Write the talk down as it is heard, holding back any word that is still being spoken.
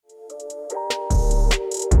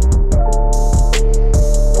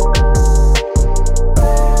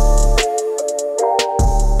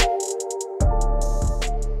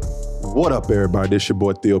up, everybody? This your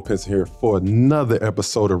boy Theo Pinson here for another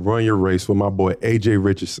episode of Run Your Race with my boy AJ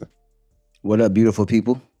Richardson. What up, beautiful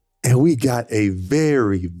people? And we got a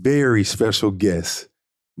very, very special guest.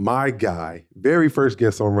 My guy, very first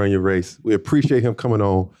guest on Run Your Race. We appreciate him coming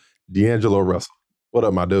on, D'Angelo Russell. What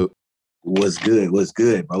up, my dude? What's good? What's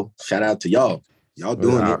good, bro? Shout out to y'all. Y'all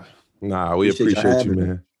doing it. We appreciate you,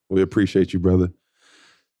 man. We appreciate you, brother.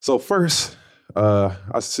 So first,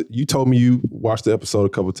 you told me you watched the episode a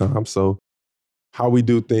couple times. So how we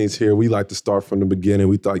do things here, we like to start from the beginning.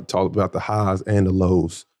 We like to talk about the highs and the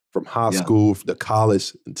lows from high school to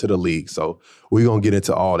college to the league. So we're going to get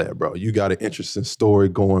into all that, bro. You got an interesting story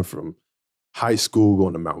going from high school,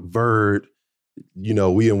 going to Mount Verde. You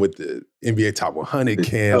know, we in with the NBA Top 100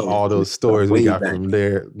 camp, all those stories we got from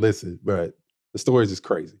there. Listen, bro, the stories is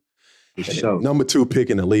crazy. Number 2 pick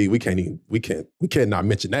in the league. We can't not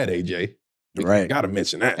mention that, AJ. We got to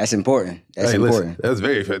mention that. That's important. That's important. Listen, that's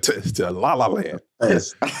very to La La Land.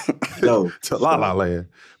 Yes. To La La Land.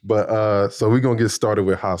 But so we're gonna get started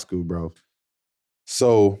with high school, bro.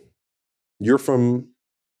 So you're from.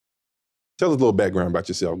 Tell us a little background about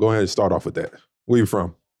yourself. Go ahead and start off with that. Where you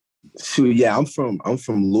from? Shoot, yeah, I'm from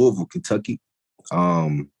Louisville, Kentucky.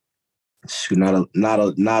 Shoot, not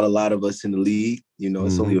a lot of us in the league. You know,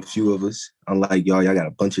 it's only a few of us. Unlike y'all got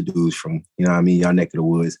a bunch of dudes from, you know what I mean, y'all neck of the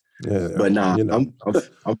woods. Yeah, but nah, you know.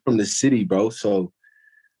 I'm from the city, bro. So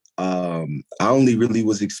I only really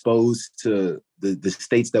was exposed to the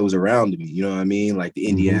states that was around me. You know what I mean? Like the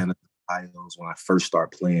Indiana, Ohio's when I first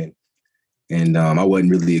started playing. And I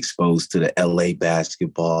wasn't really exposed to the LA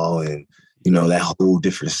basketball and, you know, that whole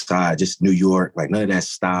different side, just New York, like none of that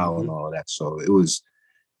style and all of that. So it was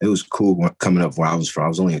cool coming up where I was from. I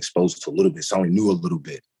was only exposed to a little bit. So I only knew a little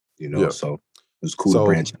bit, you know, so it was cool to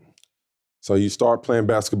branch out. So you start playing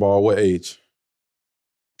basketball, what age?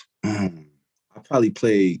 I probably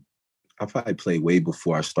played way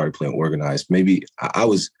before I started playing organized. Maybe I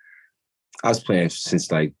was playing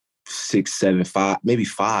since like 6, 7, 5, maybe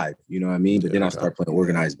 5, you know what I mean? But then I started playing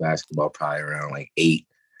organized basketball probably around like 8,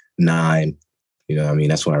 9, you know what I mean?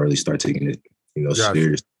 That's when I really started taking it, you know,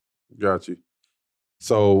 serious. Got you.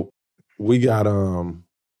 So we got, where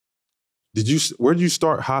did you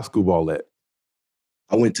start high school ball at?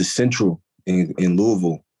 I went to Central in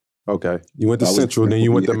Louisville. Okay. You went to Central, then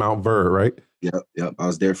you went to Mount Verde, right? Yep. I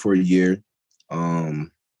was there for a year.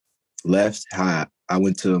 Left. I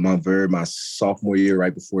went to Mount Verde my sophomore year,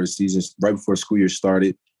 right before school year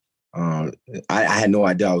started. I had no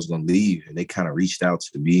idea I was going to leave, and they kind of reached out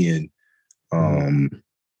to me, and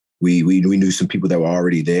we knew some people that were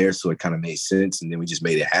already there, so it kind of made sense, and then we just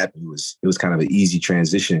made it happen. It was kind of an easy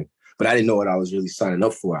transition, but I didn't know what I was really signing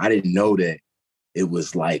up for. I didn't know that it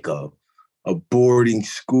was like a boarding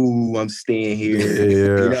school. I'm staying here.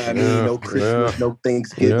 Yeah, you know what I mean? No Christmas, no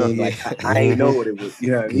Thanksgiving. Yeah. Like I ain't know what it was.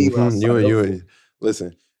 You know what I mean? You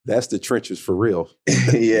listen. That's the trenches for real.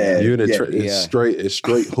 Yeah, you in the it's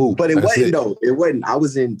straight hoop. But it wasn't though. It wasn't. I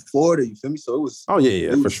was in Florida. You feel me? So it was. Oh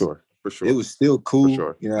yeah, for sure. It was still cool. For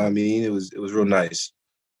sure. You know what I mean? It was real nice.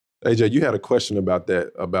 AJ, you had a question about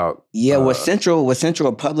that. Was Central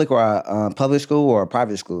a public or a public school or a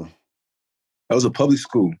private school? That was a public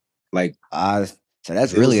school. Like, so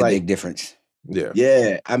that's really a big difference. Yeah.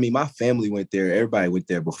 Yeah. I mean, my family went there. Everybody went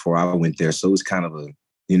there before I went there. So it was kind of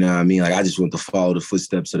you know what I mean? Like, I just went to follow the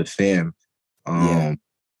footsteps of the fam. A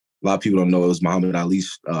lot of people don't know it was Muhammad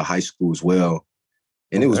Ali's high school as well.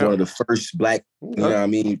 And it was one of the first black, you know what I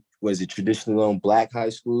mean? Was it traditionally owned black high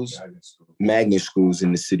schools? Magnet schools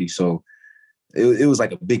in the city. So it was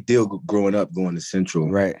like a big deal growing up, going to Central.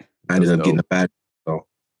 Right. I ended up getting a bad. So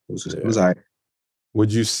it was all right.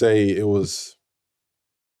 Would you say it was,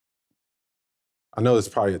 I know it's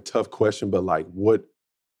probably a tough question, but like, what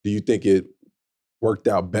do you think it worked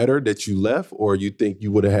out better that you left, or you think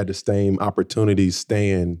you would have had the same opportunities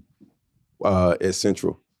staying at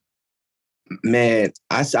Central? Man,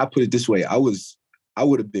 I put it this way. I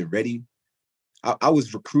would have been ready. I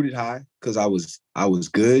was recruited high because I was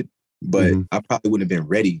good, but I probably wouldn't have been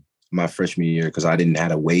ready my freshman year because I didn't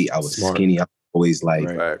have to weight. I was skinny. I was always like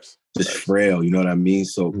just frail, you know what I mean?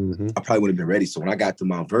 So I probably wouldn't have been ready. So when I got to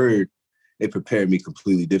Mount Verde, they prepared me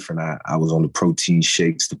completely different. I was on the protein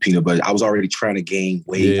shakes, the peanut butter. I was already trying to gain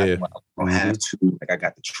weight. Yeah. I don't have to. Like, I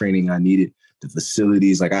got the training I needed, the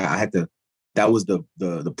facilities. Like, I had to. That was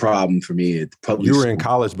the problem for me at the public You were school. in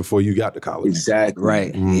college before you got to college. Exactly.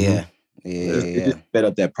 Right. Yeah. It just sped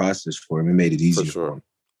up that process for him. It made it easier. For sure.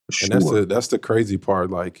 For sure. And that's the crazy part.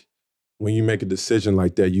 Like, when you make a decision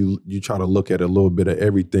like that, you try to look at a little bit of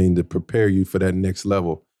everything to prepare you for that next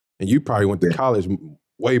level. And you probably went to college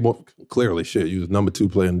way more clearly. Shit, you was number 2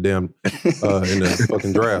 player in the damn in the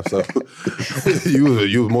fucking draft. So you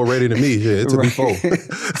was more ready than me. Yeah, it took me 4.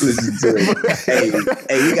 Listen to it.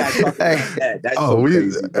 Hey, we got to talk about that. That's so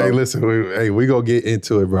crazy, bro. Hey, listen, we gonna get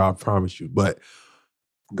into it, bro. I promise you. But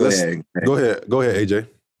go ahead, AJ.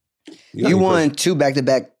 You won 2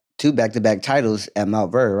 back-to-back titles at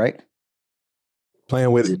Mount Vernon, right?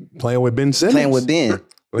 Playing with Ben Simmons. Playing with Ben.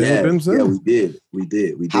 We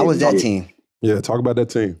did. How was that team? Yeah, talk about that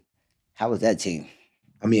team. How was that team?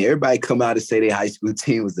 I mean, everybody come out and say their high school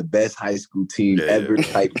team was the best high school team ever.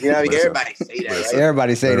 Type, you know what I mean? Everybody say that, right?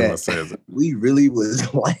 Everybody say that. We really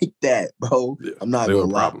was like that, bro. Yeah, I'm not gonna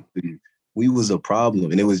lie. We was a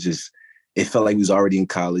problem, and it was just. It felt like we was already in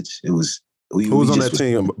college. It was. Who was on that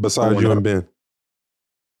team besides you and Ben?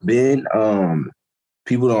 Ben,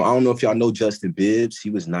 people don't. I don't know if y'all know Justin Bibbs. He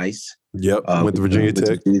was nice. Yep, went to Virginia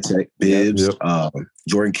Tech. Bibbs,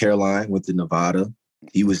 Jordan Caroline went to Nevada.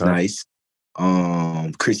 He was nice.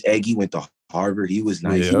 Chris Eggy went to Harvard. He was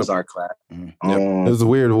nice. He was our class. It was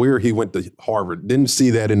weird. He went to Harvard. Didn't see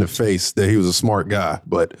that in the face that he was a smart guy,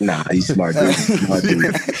 but he's smart. He's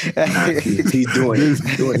doing it.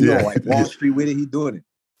 He's doing like Wall Street with it. He's doing it.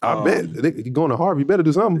 I bet you're going to Harvard. You better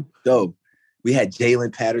do something. So we had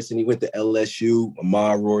Jalen Patterson. He went to LSU.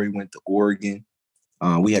 Ahmad Rory went to Oregon.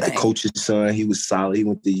 We had the coach's son. He was solid. He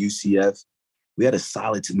went to UCF. We had a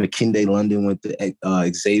solid team. McKinday London went to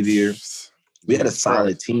Xavier. We had a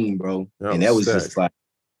solid team, bro. And that was just like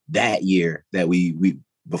that year that we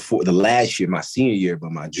before the last year, my senior year,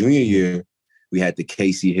 but my junior year, we had the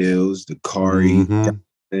Casey Hills, the Kari.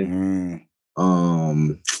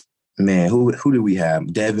 Man, who did we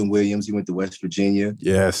have? Devin Williams. He went to West Virginia.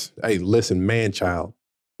 Yes. Hey, listen, man-child.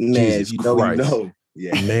 Man, Jesus if you know, Christ. you know.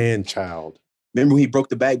 Yeah. Man-child. Remember when he broke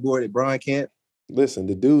the backboard at Brian Camp? Listen,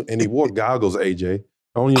 the dude, and he wore goggles, AJ.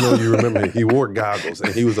 I don't even know if you remember it. He wore goggles,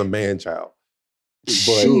 and he was a man-child.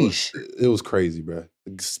 But it was crazy, bro.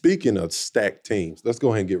 Speaking of stacked teams, let's go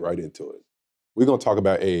ahead and get right into it. We're going to talk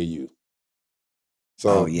about AAU.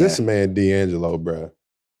 So this man, D'Angelo, bro,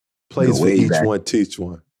 plays for each one, teach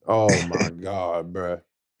one. Oh, my God, bro.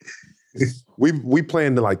 We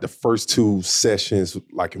planned like the first 2 sessions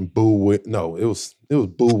like in it was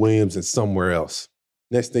Boo Williams and somewhere else.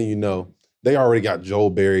 Next thing you know, they already got Joel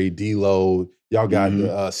Berry, D-Lo. Y'all got the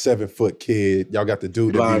 7-foot kid. Y'all got the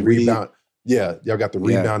dude that be rebound. Yeah, y'all got the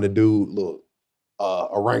rebounder dude, little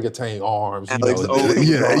orangutan arms. He had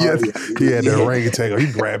the orangutan.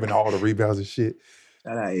 He grabbing all the rebounds and shit.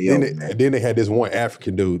 And then they had this one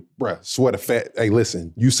African dude, bruh, sweat a fat. Hey,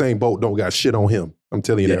 listen, Usain Bolt don't got shit on him. I'm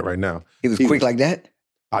telling you that right now. He was quick like that?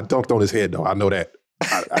 I dunked on his head, though. I know that.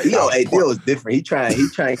 Dill was different. He trying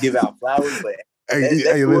to give out flowers, but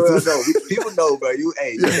listen. People know, bro.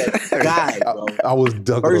 That guy, bro. I was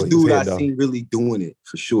dunking first on dude his head, I seen really doing it,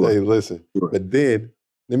 for sure. Hey, listen. Sure. But then,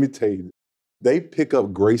 let me tell you, they pick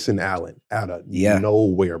up Grayson Allen out of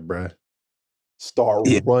nowhere, bruh. Start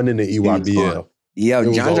running the EYBL.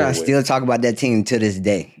 Yo, John still talk about that team to this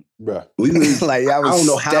day. Bruh. I don't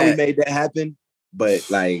know how we made that happen, but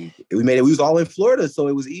like we made it. We was all in Florida, so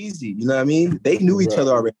it was easy. You know what I mean? They knew each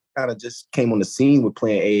other already. Kind of just came on the scene with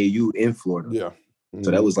playing AAU in Florida. Yeah.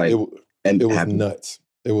 So that was like it was nuts.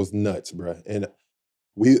 It was nuts, bruh. And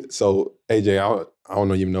so AJ, I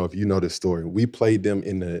don't even know if you know this story. We played them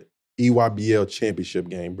in the EYBL championship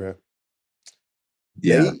game, bruh.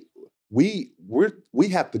 Yeah. We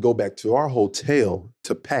have to go back to our hotel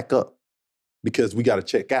to pack up because we got to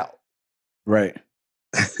check out. Right.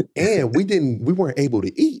 And we weren't able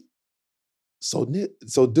to eat. So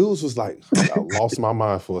dudes was like, I lost my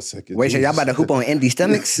mind for a second. Wait, so y'all about to hoop on empty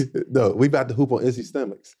stomachs? No, we about to hoop on empty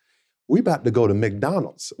stomachs. We about to go to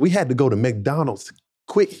McDonald's. We had to go to McDonald's,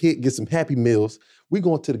 quick hit, get some Happy Meals. We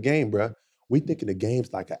going to the game, bro. We thinking the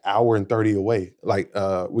game's like 1 hour and 30 away. Like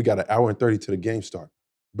we got 1 hour and 30 to the game start.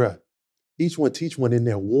 Bruh, each one teach one in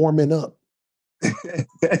there warming up.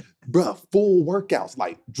 Bruh, full workouts,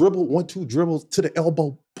 like 1-2 dribbles to the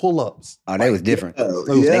elbow pull-ups. Oh, they was different. They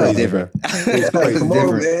was different.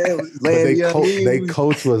 They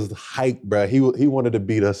coach was hyped, bro. He wanted to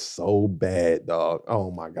beat us so bad, dog. Oh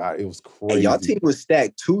my God, it was crazy. Hey, y'all team was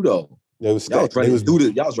stacked too, though. It was stacked. Y'all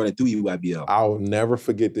was running through EYBL. I'll never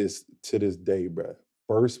forget this to this day, bro.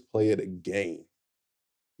 First play of the game,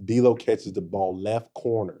 D-Lo catches the ball left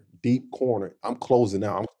corner, deep corner. I'm closing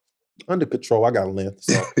out. I'm under control. I got length,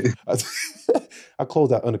 so I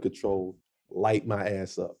closed out under control. Light my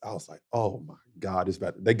ass up. I was like, "Oh my God, it's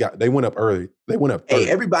bad." They went up early. They went up. Hey,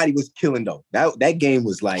 everybody was killing though. That game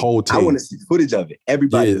was like whole team. I want to see footage of it.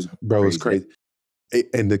 Everybody was bro. It was crazy.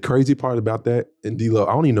 And the crazy part about that, and D-Lo,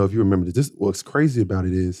 I don't even know if you remember this. What's crazy about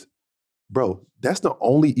it is bro, that's the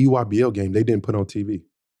only EYBL game they didn't put on TV.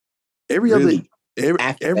 Every other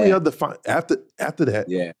after that,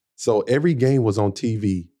 yeah. So every game was on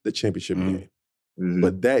TV, the championship game. Mm-hmm.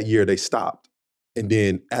 But that year they stopped. And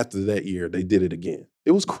then after that year, they did it again.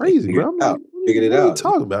 It was crazy, bro. Figured it out. What are you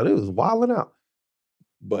talking about? It was wilding out.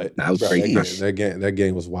 But that was bro, crazy. That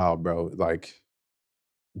game was wild, bro. Like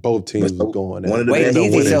both teams were going. One of the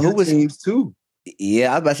best so who was teams too?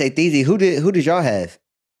 Yeah, I was about to say, Theezy, who did y'all have?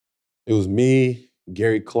 It was me,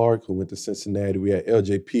 Gary Clark, who went to Cincinnati. We had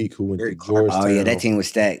LJ Peak, who went to Georgetown. Oh yeah, that team was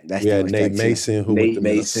stacked. We had Nate Mason, who went to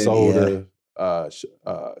Minnesota. Yeah.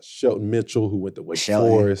 Shelton Mitchell, who went to Wake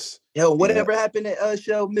Forest. Yo, whatever happened to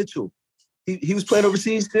Shelton Mitchell? He was playing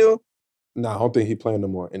overseas still? No, I don't think he playing no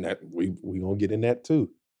more. And that we gonna get in that too.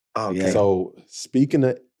 Okay. So speaking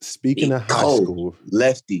of high school,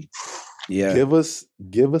 lefty. Yeah. Give us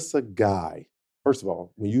a guy. First of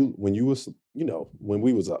all, when we was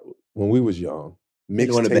young,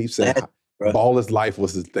 mixtapes and Ball is Life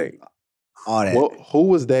was the thing. All that. Who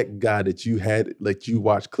was that guy that you had you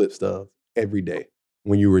watch clips of every day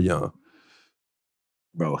when you were young?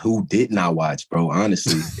 Bro, who did not watch, bro?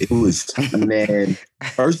 Honestly, it was, man,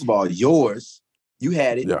 first of all, yours. You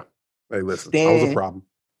had it. Yeah. Hey, listen, Stan, I was a problem.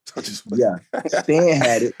 Yeah. Stan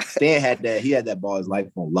had it. Stan had that. He had that Ball is Life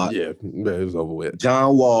on lock. Yeah, it was over with.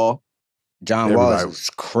 John Wall was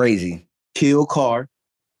crazy. Kill Carr.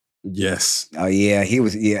 Yes. Oh, yeah. He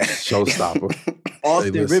was, showstopper.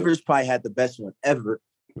 Austin Rivers probably had the best one ever.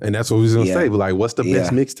 And that's what we was gonna say. Like, what's the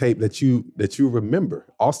best mixtape that you remember?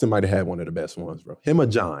 Austin might have had one of the best ones, bro. Him or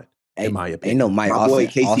John, in my opinion. Ain't no Mike. My boy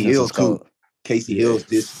Casey Hills too. Cold. Casey Hills,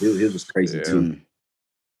 his was crazy too.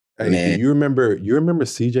 Hey, man. You remember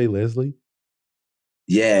CJ Leslie?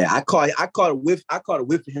 Yeah, I caught a whiff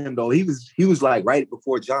of him though. He was like right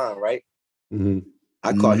before John, right? Mm-hmm.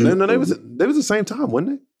 I caught him. No, they was the same time,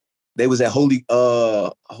 wasn't they? They was at Holy.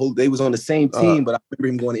 They was on the same team, but I remember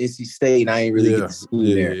him going to NC State, and I ain't really get to see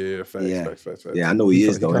him there. Yeah, facts. Yeah, I know he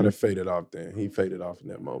is though. He kind of faded off then. He faded off in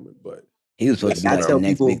that moment, but he was supposed to be the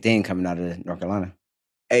next big thing coming out of North Carolina.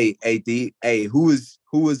 Hey, who was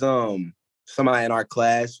somebody in our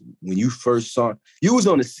class when you first saw? You was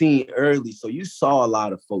on the scene early, so you saw a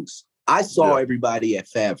lot of folks. I saw everybody at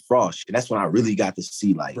Fab Frost, and that's when I really got to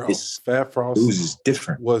see Fab Frost. It was just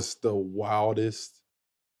different. Was the wildest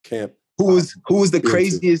camp. Who was the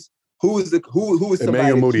craziest? Who was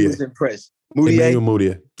somebody that was impressed? Emmanuel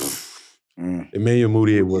Mudiay. Emmanuel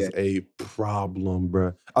Mudiay was a problem,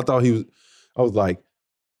 bro. I was like,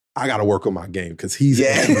 I got to work on my game because he's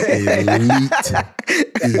at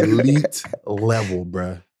elite level,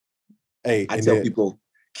 bro. Hey, I tell people,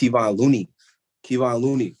 Kevon Looney.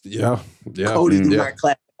 Yeah. Cody do not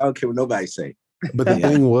clap. I don't care what nobody say. But the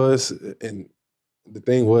thing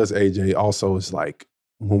was, AJ, also is like,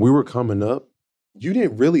 when we were coming up, you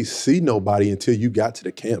didn't really see nobody until you got to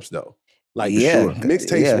the camps, though. Like,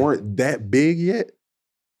 mixtapes weren't that big yet.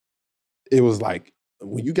 It was like,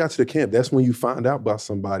 when you got to the camp, that's when you find out about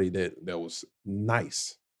somebody that was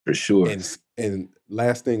nice. For sure. And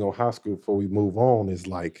last thing on high school before we move on is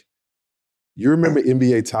like, you remember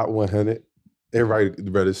NBA Top 100? Everybody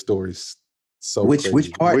read this story so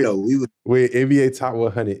Which part, though? Where NBA Top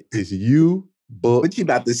 100 is you, Book. What you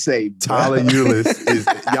about to say, bro? Tyler Ulis is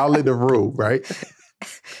y'all in the room, right?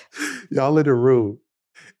 Y'all in the room.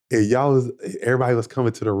 And everybody was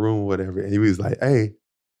coming to the room, whatever. And he was like, hey,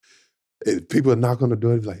 and people knock on the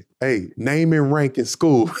door, he's like, hey, name and rank in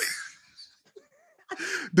school.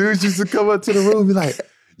 Dudes used to come up to the room and be like,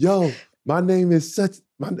 yo, my name is such,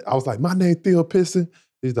 I was like, my name Theo Piston.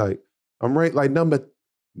 He's like, I'm ranked like number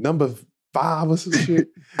 5 or some shit.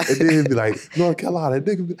 And then he'd be like, North Carolina. And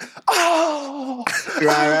nigga be like, oh,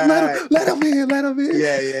 right. Let him in.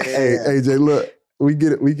 Yeah. Hey, AJ, look, we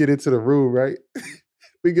get into the room, right?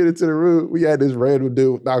 We get into the room. We had this random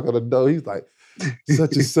dude knock on the door. He's like,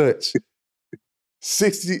 such and such.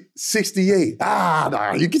 68.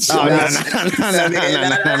 No, you can No.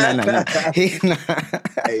 Hey, man,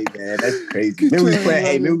 that's crazy.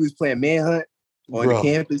 Maybe we was playing Manhunt on the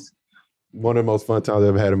campus. One of the most fun times I've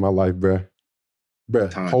ever had in my life, bruh.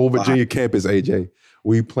 Whole Virginia campus, AJ.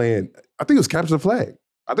 We playing, I think it was Capture the Flag.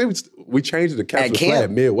 I think we changed it to Capture the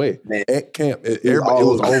Flag midway. Man. At camp. It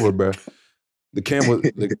was over, bruh. The camp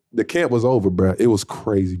was over, bruh. It was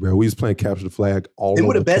crazy, bruh. We was playing Capture the Flag all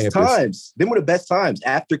over the best campus. Them were the best times.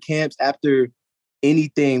 After camps, after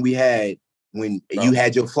anything we had, when you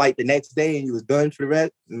had your flight the next day and you was done for the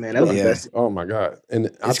rest, man, that was the best. Oh my God. And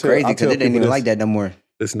it's crazy because it ain't even like that no more.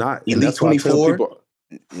 It's not. Elite 24.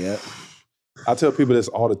 Yeah. I tell people this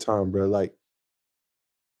all the time, bro. Like,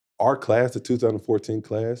 our class, the 2014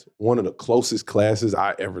 class, one of the closest classes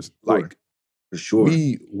I ever, like, For sure.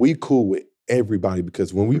 We cool with everybody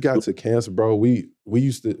because when we got to camps, bro, we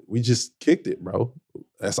just kicked it, bro.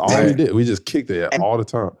 That's all we did. We just kicked it all the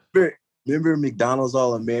time. Remember McDonald's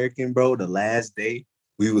All-American, bro? The last day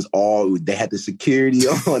they had the security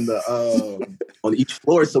on each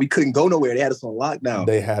floor, so we couldn't go nowhere. They had us on lockdown.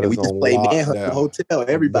 They had us we just on played lockdown. manhunt in the hotel.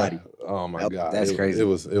 Everybody. Oh my God, that's crazy. It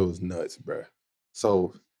was nuts, bro.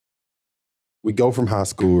 So we go from high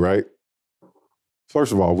school, right?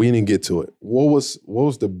 First of all, we didn't get to it. What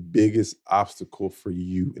was the biggest obstacle for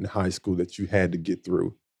you in high school that you had to get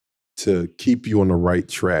through to keep you on the right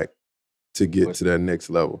track to get to that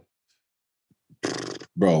next level?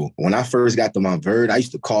 Bro, when I first got to Montverde, I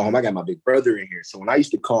used to call home. I got my big brother in here. So when I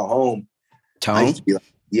used to call home, Tone? I used to be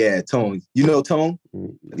like, yeah, Tone. You know Tone?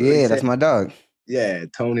 Yeah, that's my dog. Yeah,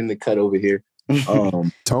 Tone in the cut over here.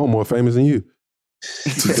 Tone more famous than you.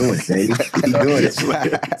 He's doing it, baby. He's doing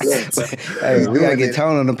it. Hey, we gotta get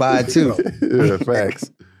Tone on the pod too. Yeah,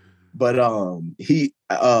 facts. But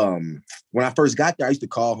when I first got there, I used to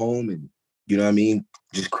call home and, you know what I mean,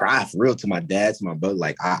 just cry for real to my dad, to my brother.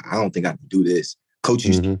 Like, I don't think I can do this. Coach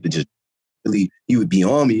used to just really, he would be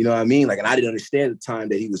on me, you know what I mean? Like, and I didn't understand at the time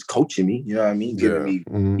that he was coaching me, you know what I mean? Giving me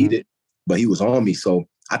needed, but he was on me. So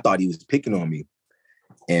I thought he was picking on me.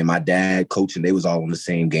 And my dad coaching, they was all on the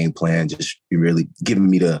same game plan, just really giving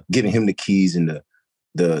him the keys and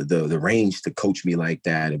the range to coach me like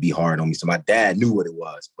that and be hard on me. So my dad knew what it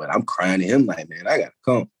was, but I'm crying to him like, man, I gotta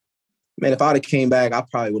come. Man, if I'd have came back, I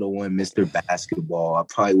probably would have won Mr. Basketball. I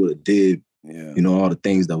probably would have did, all the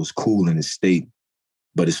things that was cool in the state.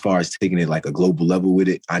 But as far as taking it like a global level with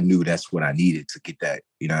it, I knew that's what I needed to get that,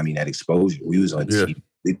 that exposure. We was on team.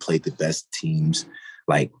 We played the best teams.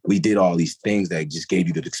 Like, we did all these things that just gave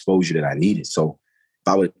you the exposure that I needed. So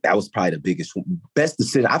that was probably the best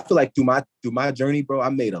decision. I feel like through my journey, bro, I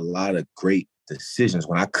made a lot of great decisions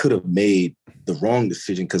when I could have made the wrong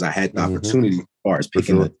decision because I had the opportunity as far as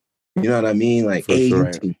picking you know what I mean? Like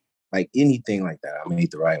team, like anything like that. I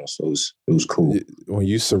made the right one. So it was cool. When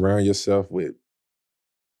you surround yourself with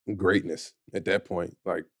greatness at that point,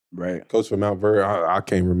 like Coach from Montverde, I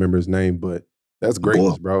can't remember his name, but that's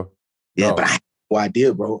greatness, bro. Yeah, but I had no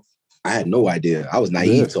idea, bro. I had no idea. I was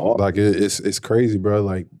naive to all. Like, it's crazy, bro.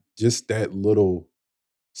 Like, just that little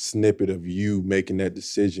snippet of you making that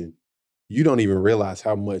decision, you don't even realize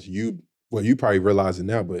how much you probably realize it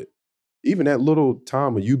now, but even that little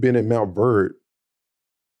time when you been at Montverde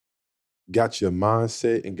got your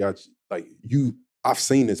mindset and got you, I've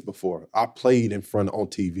seen this before. I played in front on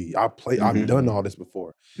TV. I've done all this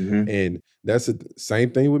before. And that's the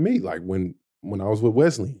same thing with me. Like when I was with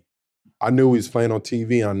Wesleyan, I knew he was playing on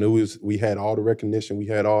TV. I knew we had all the recognition. We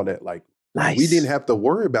had all that. Like, we didn't have to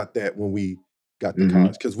worry about that when we got to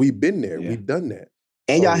college because we've been there. Yeah. We've done that.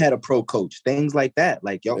 And y'all had a pro coach. Things like that.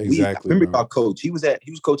 Like, y'all, exactly, I remember y'all coach. He was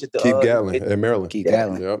coach at the Keith Gatlin at Maryland. Keith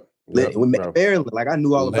Gatlin. Yep. Maryland. Like, I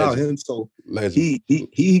knew all about him. So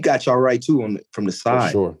he got y'all right too from the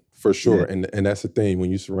side. For sure. Yeah. And that's the thing.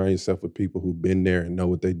 When you surround yourself with people who've been there and know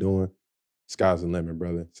what they're doing, sky's the limit,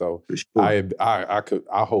 brother. So sure.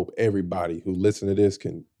 I hope everybody who listen to this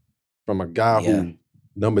can, from a guy who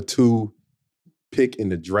number 2 pick in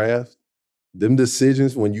the draft, them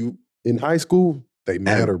decisions when you in high school, they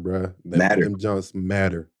matter, bro. Them jumps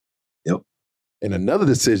matter. Yep. And another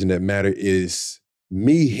decision that matter is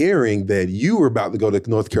me hearing that you were about to go to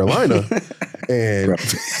North Carolina, and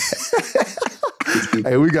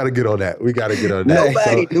hey, we got to get on that.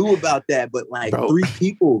 Nobody knew about that, but like 3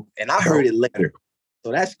 people, and I heard it later.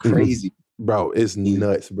 So that's crazy, bro. It's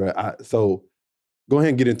nuts, bro. So go ahead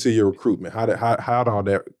and get into your recruitment. How that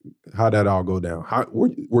all go down?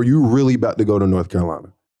 Were you really about to go to North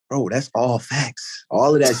Carolina? Bro, that's all facts.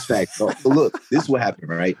 All of that's facts. So look, this is what happened,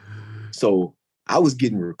 right? So I was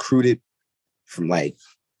getting recruited from like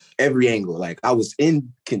every angle. Like, I was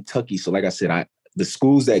in Kentucky. So like I said, the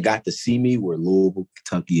schools that got to see me were Louisville,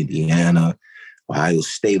 Kentucky, Indiana, Ohio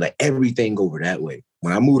State, like everything over that way.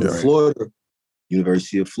 When I moved to Florida,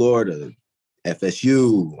 University of Florida,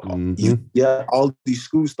 FSU, all these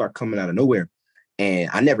schools start coming out of nowhere.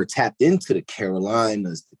 And I never tapped into the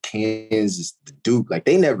Carolinas, the Kansas, the Duke. Like,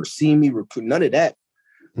 they never seen me recruit, none of that.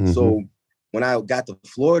 So when I got to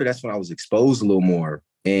Florida, that's when I was exposed a little more.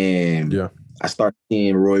 And I started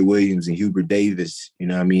seeing Roy Williams and Hubert Davis, you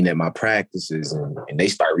know what I mean, at my practices. And they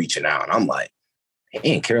start reaching out. And I'm like,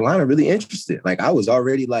 man, Carolina really interested. Like, I was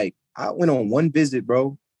already like, I went on one visit,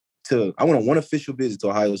 bro, I went on one official visit to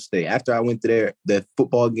Ohio State. After I went to that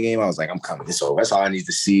football game, I was like, I'm coming. It's over. That's all I need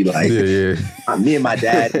to see. Like, me and my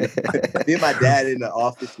dad in the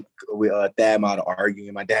office with Thad Matta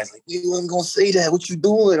arguing. My dad's like, you wasn't gonna say that. What you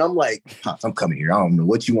doing? I'm like, Pops, I'm coming here. I don't know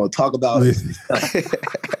what you want to talk about. And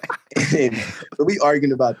so we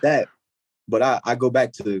arguing about that. But I go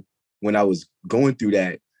back to when I was going through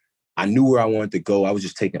that. I knew where I wanted to go. I was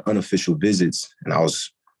just taking unofficial visits, and I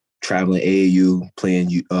was traveling AAU, playing.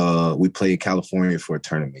 We played in California for a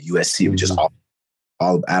tournament. USC was just all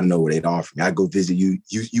I don't know where they'd offer me. I go visit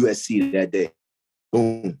USC that day.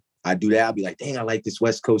 Boom, I do that. I'd be like, dang, I like this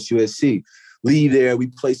West Coast USC. Leave there, we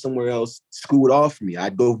play somewhere else. School would offer me.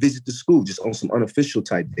 I'd go visit the school just on some unofficial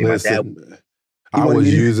type thing. Listen, my dad, I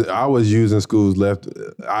was using schools left.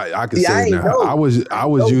 I can say it now. I was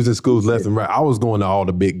using schools left and right. I was going to all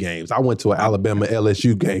the big games. I went to an Alabama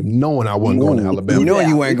LSU game, knowing I wasn't going to Alabama. You know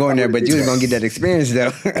you weren't going there, but you was gonna get that experience though.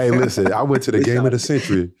 Hey, listen, I went to the game of the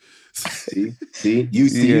century. See,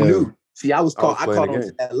 you knew. See, I caught on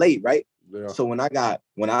to that late, right? Yeah. So when I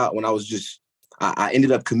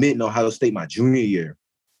ended up committing Ohio State my junior year,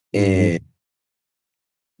 and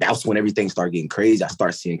that's when everything started getting crazy. I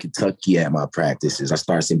started seeing Kentucky at my practices. I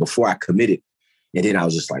started seeing before I committed. And then I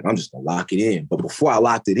was just like, I'm just going to lock it in. But before I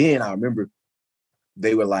locked it in, I remember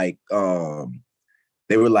they were like,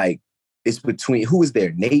 it's between, who was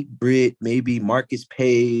there? Nate Britt, maybe Marcus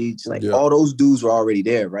Page. Like all those dudes were already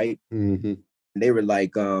there, right? Mm-hmm. And they were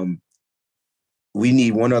like, we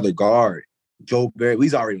need one other guard. Joe Barry,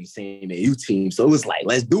 we's already in the same AU team. So it was like,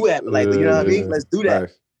 let's do that. Like, you know what I mean? Let's do that.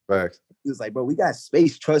 Facts. He was like, bro, we got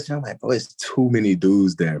space, trust me. I'm like, bro, it's too many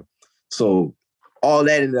dudes there. So all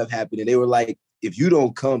that ended up happening. They were like, if you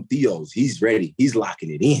don't come, Theo's, he's ready. He's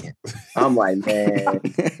locking it in. I'm like, man,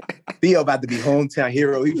 Theo about to be hometown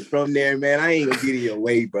hero. He's from there, man. I ain't gonna get in your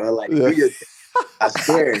way, bro. Like, I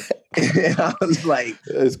swear. And I was like,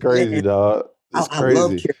 it's crazy, man, dog. It's crazy. I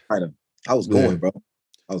love Carolina. I was going, bro.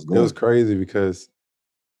 I was going. It was crazy because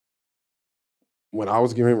when I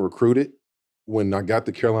was getting recruited, when I got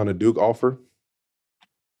the Carolina Duke offer,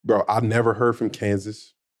 bro, I never heard from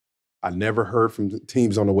Kansas. I never heard from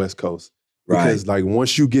teams on the West Coast. Because like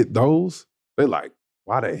once you get those, they're like,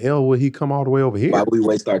 why the hell would he come all the way over here? Why would we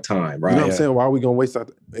waste our time, right? You know what I'm saying? Why are we going to waste our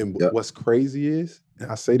time? And what's crazy is,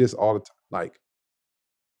 and I say this all the time, like,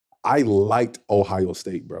 I liked Ohio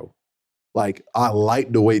State, bro. Like, I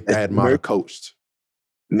liked the way Thad Matta coached.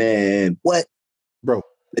 Man, what? Bro,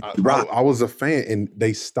 I was a fan, and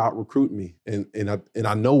they stopped recruiting me, and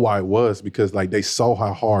I know why it was, because like they saw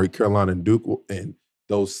how hard Carolina and Duke and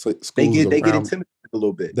those schools they get intimidated a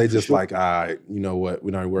little bit. They just like, all right, you know what?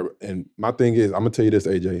 We're not worried. And my thing is, I'm gonna tell you this,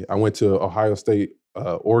 AJ. I went to Ohio State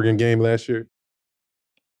Oregon game last year.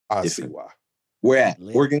 I see why. Where at?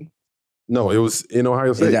 Oregon? No, it was in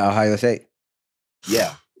Ohio State. Is that Ohio State?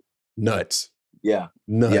 Yeah. Nuts. Yeah.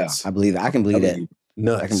 Nuts. Yeah. I believe it. I can believe that.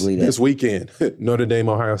 Nuts. I can believe that. This weekend, Notre Dame,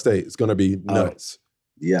 Ohio State. It's gonna be nuts.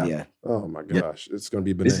 Yeah. Oh my gosh, it's gonna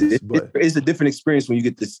be bananas. It's a different experience when you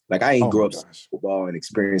get this. Like I ain't grew up football and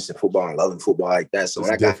experiencing football and loving football like that. So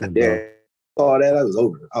when I got there, all that, I was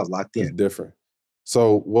over. I was locked in. It's different.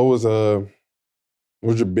 So what was your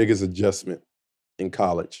biggest adjustment in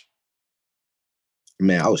college?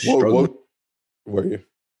 Man, I was struggling. Were you?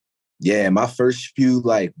 Yeah, my first few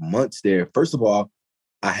like months there. First of all,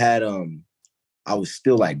 I had I was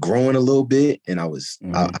still like growing a little bit, and I was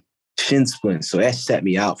shin splints, so that set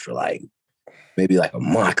me out for like maybe like a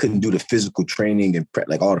month. I couldn't do the physical training and prep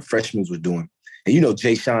like all the freshmen was doing. And you know,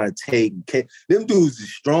 Jay Sean Tate, them dudes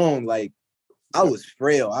is strong. Like I was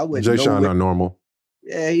frail. I wouldn't. Jay Sean not normal.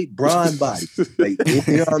 Yeah, he bronze body. Like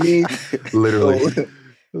you know what I mean? Literally.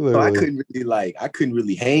 So I couldn't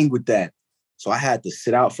really hang with that. So I had to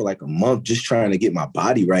sit out for like a month just trying to get my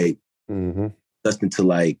body right. Just into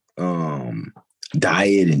like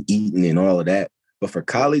diet and eating and all of that. But for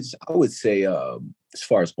college, I would say as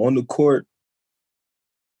far as on the court,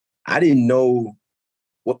 I didn't know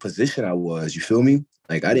what position I was. You feel me?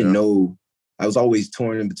 Like I didn't know. I was always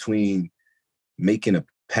torn in between making a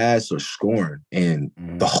pass or scoring. And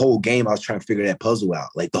the whole game, I was trying to figure that puzzle out.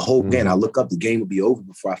 Like the whole game, I look up, the game would be over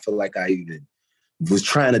before I feel like I even was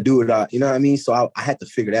trying to do it out. You know what I mean? So I had to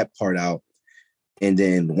figure that part out. And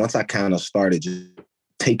then once I kind of started just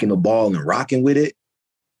taking the ball and rocking with it,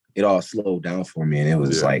 it all slowed down for me. And it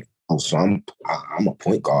was like, oh, so I'm a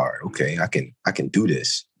point guard. Okay, I can do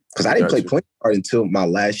this. Because I didn't play point guard until my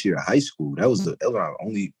last year of high school. That was when I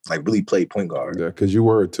only like really played point guard. Yeah, because you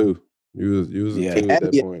were too. You was a two at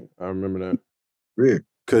that point. I remember that. Weird.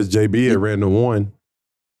 Because JB had ran the one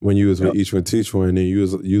when you was with each one teach one, and then you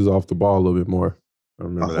was off the ball a little bit more. I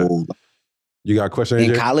remember that. You got a question,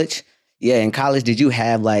 In AJ? college? Yeah, in college, did you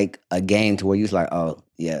have like a game to where you was like, oh,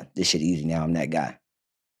 yeah, this shit easy now. I'm that guy.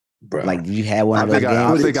 Bro. Like, did you have one I of those think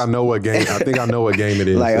games? I think I know what game. I think I know what game it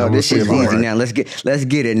is. Like, I'm oh, gonna this see shit's if I'm easy right. now. Let's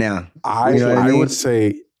get it now. I You know what I mean? would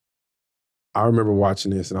say I remember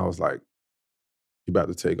watching this and I was like, you about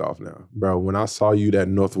to take off now. Bro, when I saw you that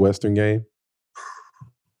Northwestern game,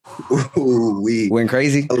 Ooh, Went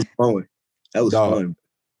crazy? that was fun. That was Dog. fun.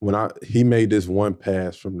 when he made this one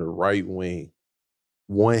pass from the right wing,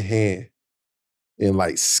 one hand, and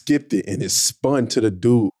like skipped it and it spun to the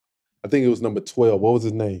dude. I think it was number 12. What was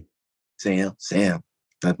his name? Sam.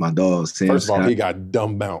 That's my dog. Sam. First of all, Scott. he got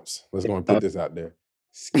dumb bounce. Let's go and put this out there.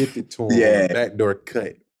 Skipped it to him, Yeah. backdoor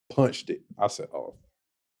cut, punched it. I said, oh.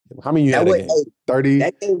 How many you had That that was- game? 30?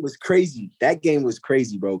 That game was crazy. That game was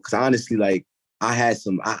crazy, bro. Because honestly, like I had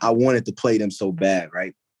I wanted to play them so bad,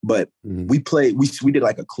 right? But Mhm. we did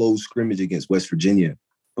like a closed scrimmage against West Virginia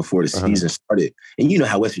before the Uh-huh. season started. And you know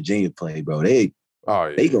how West Virginia play, bro. They Oh,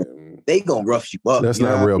 yeah. they gonna rough you up. That's you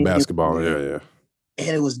know not what real I mean? basketball. Yeah.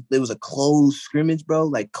 And it was a closed scrimmage, bro.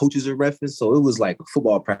 Like coaches are reffing, so it was like a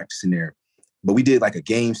football practice in there. But we did like a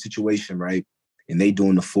game situation, right? And they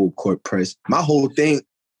doing the full court press. My whole thing,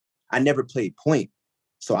 I never played point,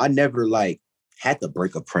 so I never like had to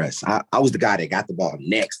break a press. I was the guy that got the ball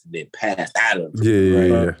next and then passed out of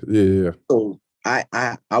it. Yeah. So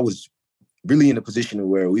I was really in a position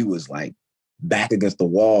where we was like back against the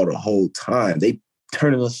wall the whole time. They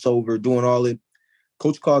turning us over, doing all it.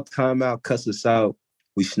 Coach called timeout, cussed us out.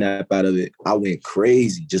 We snap out of it. I went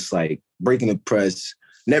crazy, just like breaking the press.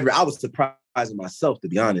 I was surprising myself, to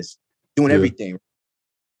be honest, doing everything.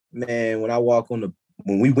 Man, when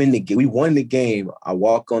we won the game, I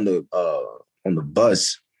walk on the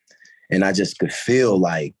bus and I just could feel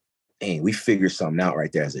like, man, we figured something out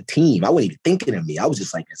right there as a team. I wasn't even thinking of me. I was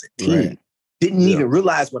just like, as a team. Right. Didn't even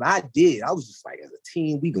realize what I did. I was just like, as a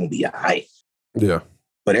team, we gonna be all right. Yeah.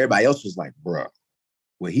 But everybody else was like, bro,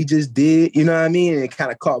 what he just did, you know what I mean? And it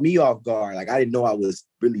kind of caught me off guard. Like I didn't know I was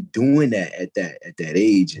really doing that at that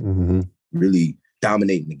age and Mm-hmm. really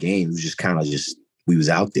dominating the game. It was just kind of we was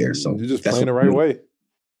out there. So You're just that's playing the what- right way.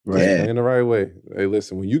 Right. Yeah. Playing the right way. Hey,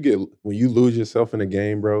 listen, when you lose yourself in a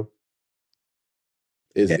game, bro,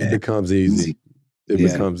 it becomes easy. It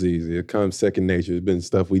becomes easy. It comes second nature. It's been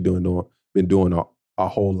stuff been doing our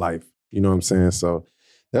whole life. You know what I'm saying? So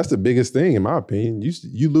that's the biggest thing, in my opinion.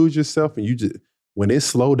 You lose yourself and you just, when it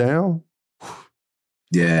slow down,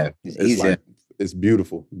 Yeah. It's it's easy. like, it's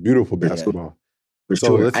beautiful, beautiful basketball. For So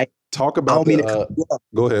sure. let's talk I about don't mean to cut you off.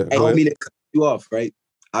 go ahead. I don't mean to cut you off, right?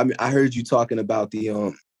 I heard you talking about the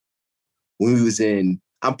when we was in.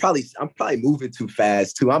 I'm probably moving too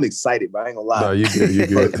fast too. I'm excited, but I ain't gonna lie. No, you good. You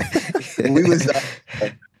good.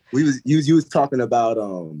 When you was talking about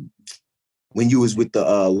when you was with the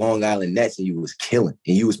Long Island Nets and you was killing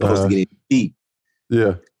and you was supposed to get MVP.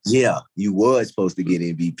 Yeah. Yeah, you was supposed to get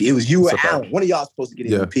MVP. It was you That's or a Allen. fact. One of y'all supposed to get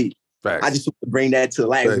Yeah. MVP. Facts. I just want to bring that to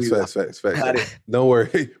life. Facts. Don't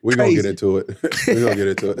worry. We're going to get into it. We're going to get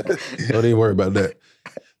into it. Don't even worry about that.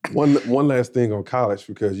 One last thing on college,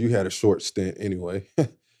 because you had a short stint anyway.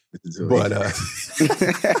 But,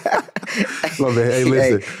 well, man, hey,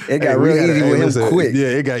 listen. It got real easy with him quick. Yeah,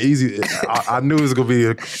 it got easy. I knew it was going to be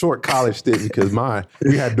a short college stint because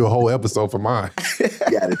we had to do a whole episode for mine.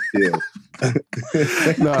 Got it still.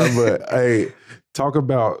 No, but hey, talk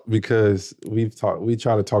about, because we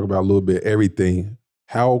try to talk about a little bit everything.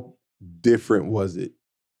 How different was it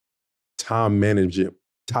time management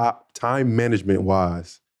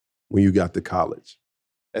wise when you got to college,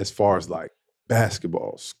 as far as like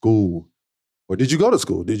basketball, school, or did you go to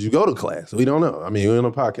school? Did you go to class? We don't know. I mean, we're on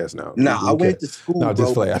a podcast now. No, I went to school. No,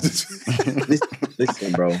 just bro. play.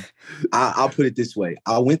 Listen, bro. I'll put it this way.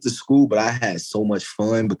 I went to school, but I had so much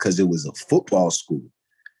fun because it was a football school.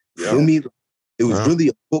 Yeah. Feel me? It was Uh-huh. really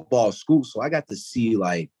a football school. So I got to see,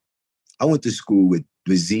 like, I went to school with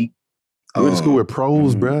Zeke. You went to school with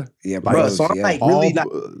pros, bruh. Yeah, bro. pros, So I'm yeah. like really not.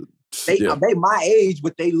 They yeah, my age,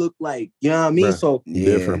 but they look like, you know what I mean? Bruh. So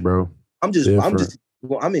different, bro.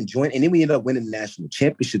 I'm enjoying, and then we ended up winning the national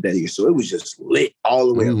championship that year. So it was just lit all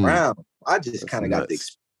the way around. I just kind of got to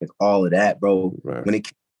experience all of that, bro. Right. When it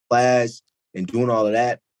came to class and doing all of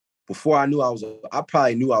that, before I knew I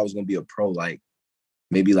probably knew I was going to be a pro, like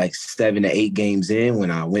maybe like 7 to 8 games in, when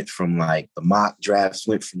I went from like the mock drafts,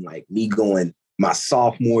 went from like me going my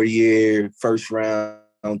sophomore year, first round,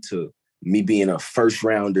 to me being a first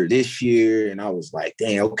rounder this year. And I was like,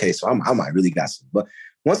 dang, okay, so I might really got some. But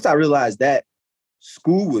once I realized that,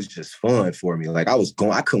 school was just fun for me. Like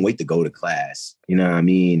I couldn't wait to go to class, you know what I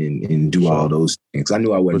mean? And do all those things. I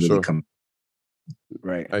knew I wasn't really coming.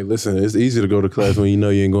 Right. Hey, listen, it's easy to go to class when you know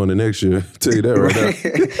you ain't going the next year. Tell you that right now.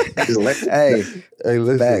 Hey,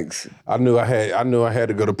 listen. Facts. I knew I had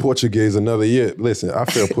to go to Portuguese another year. Listen, I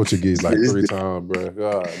failed Portuguese like 3 times, bro.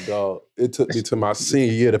 God, dog. It took me to my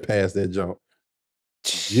senior year to pass that jump.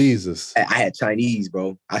 Jesus. I had Chinese,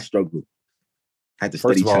 bro. I struggled. I had to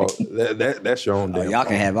First study of all, Chinese. that's your own damn Y'all fault.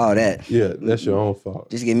 can have all that. Yeah, that's your own fault.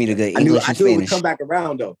 Just give me the good I knew English and it would Spanish. come back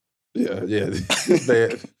around though. Yeah. This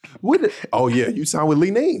bad. Oh yeah, you signed with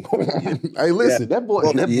Lee Ning. Hey, listen, that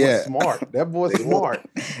boy's smart. That boy's smart.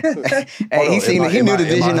 Hey, he knew the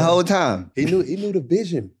vision the whole time. He knew the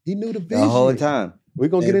vision. He knew the vision The whole time. We're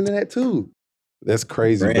gonna get into that too. That's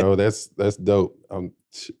crazy, bro. That's dope.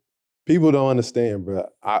 People don't understand, bro.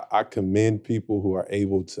 I commend people who are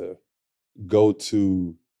able to go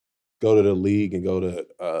to the league and go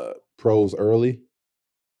to pros early.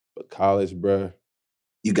 But college, bro,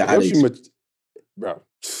 you got it, bro.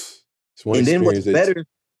 And then what's better?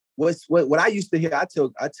 What I used to hear? I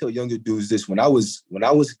tell younger dudes this when I was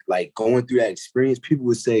like going through that experience. People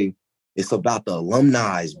would say it's about the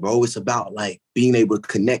alumni, bro. It's about like being able to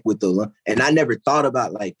connect with the and I never thought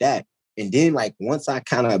about like that. And then like once I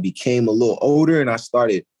kind of became a little older and I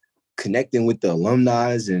started connecting with the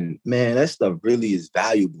alumni, and man, that stuff really is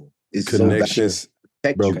valuable. It's connections,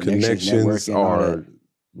 so bro. Connections are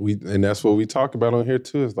and that's what we talk about on here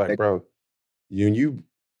too. It's like, bro, when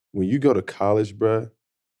you go to college, bro,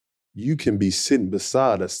 you can be sitting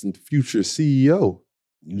beside a future CEO.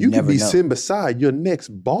 You can be sitting beside your next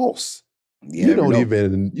boss. You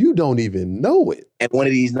don't even know it. At one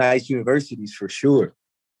of these nice universities for sure.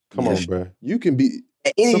 Come on, bro. You can be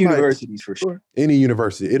at any universities for sure. Any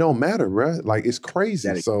university. It don't matter, bro. Like, it's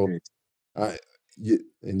crazy. So, and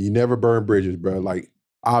you never burn bridges, bro. Like,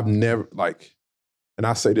 I've never, like, and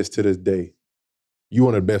I say this to this day, you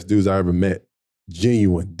one of the best dudes I ever met.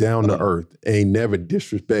 Genuine, down to earth, ain't never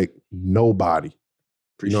disrespect nobody.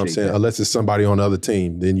 You know what I'm saying? That. Unless it's somebody on the other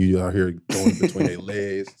team, then you are here going between their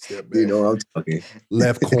legs, step back. You know what I'm talking.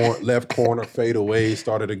 Left corner, fade away,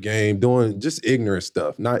 started a game, doing just ignorant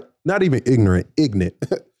stuff. Not even ignorant, ignorant.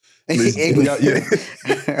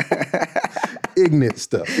 Ignorant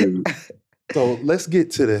stuff. So let's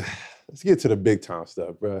get to the big time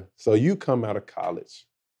stuff, bro. So you come out of college.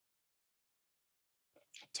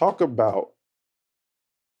 Talk about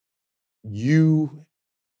you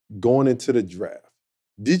going into the draft.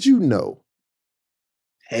 Did you know?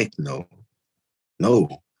 Heck no.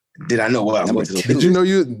 No. Did I know what I was going to do? Did you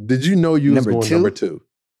know you was going number two?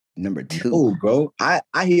 Number two. Oh, bro. I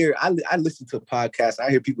listen to podcasts.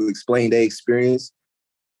 I hear people explain their experience.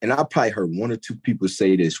 And I probably heard one or two people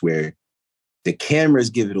say this where the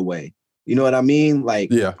cameras give it away. You know what I mean?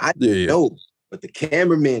 Like, I know, but the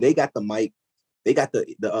cameraman, they got the mic, they got the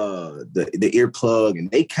earplug,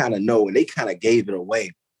 and they kind of know, and they kind of gave it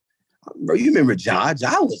away. Bro, you remember Josh?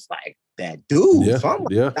 I was like that dude. Yeah, so I'm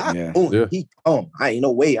like, he I ain't no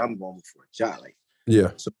way I'm going for a Josh. Like,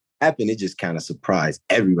 so what happened, it just kind of surprised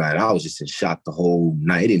everybody. I was just in shock the whole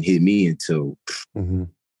night. It didn't hit me until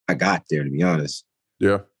I got there, to be honest.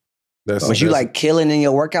 Yeah. Was you like killing in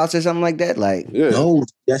your workouts or something like that? Like, no,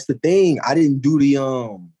 that's the thing. I didn't do the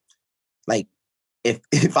like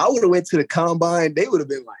if I would have went to the combine, they would have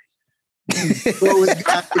been like, slowest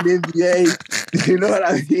guy in the NBA. You know what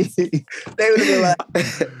I mean? They would have been like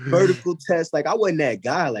vertical test. Like, I wasn't that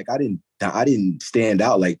guy. Like, I didn't stand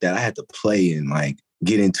out like that. I had to play and like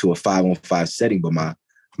get into a 5-on-5 setting. But my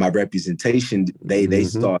representation, they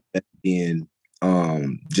started being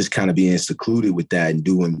just kind of being secluded with that and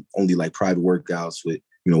doing only like private workouts with,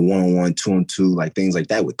 you know, 1-on-1, 2-on-2, like things like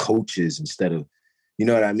that with coaches instead of, you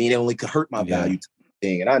know what I mean? It only could hurt my value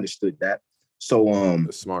thing. And I understood that. So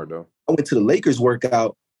that's smart though. I went to the Lakers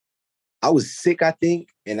workout. I was sick, I think,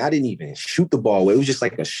 and I didn't even shoot the ball. It was just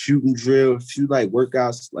like a shooting drill, a few like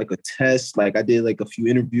workouts, like a test. Like I did like a few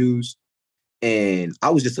interviews, and I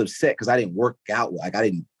was just upset because I didn't work out. Like I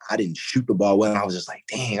didn't shoot the ball well. And I was just like,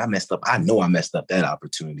 dang, I messed up. I know I messed up that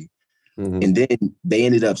opportunity. And then they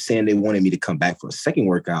ended up saying they wanted me to come back for a second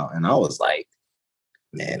workout, and I was like,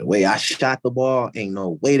 man, the way I shot the ball, ain't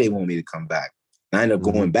no way they want me to come back. And I ended up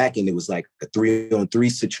going back, and it was like a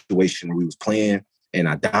 3-on-3 situation where we was playing, and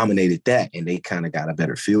I dominated that, and they kind of got a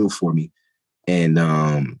better feel for me. And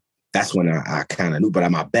that's when I kind of knew.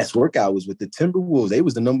 But my best workout was with the Timberwolves. They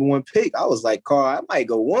was the number 1 pick. I was like, Carl, I might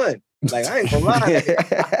go 1. Like, I ain't gonna lie.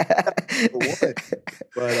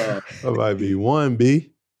 But I might be 1,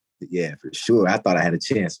 B. Yeah, for sure. I thought I had a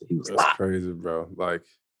chance, but he was That's crazy, bro. Like,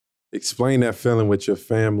 explain that feeling with your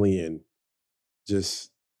family and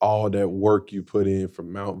just all that work you put in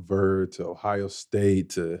from Mount Verd to Ohio State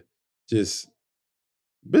to just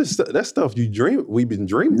That stuff we've been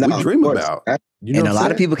dreaming. No, we dream of course. about. You know And what a I'm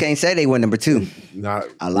lot of saying? people can't say they were number 2. Not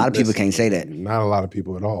A lot of people can't say that. Not a lot of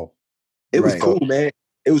people at all. It was Right. cool, man.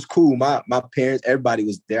 It was cool. My parents, everybody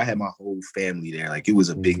was there. I had my whole family there. Like it was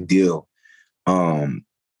a big deal. And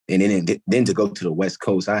then to go to the West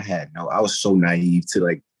Coast, I was so naive to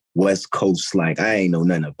like West Coast. Like I ain't know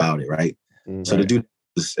nothing about it, right? So to do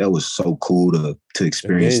that was so cool to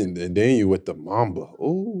experience. And then you with the Mamba.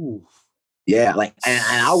 Ooh. Yeah, like and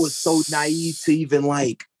I was so naive to even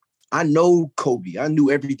like, I know Kobe. I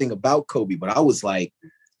knew everything about Kobe, but I was like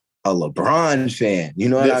a LeBron fan. You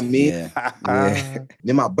know what I mean? Yeah.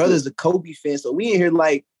 Then my brother's a Kobe fan, so we in here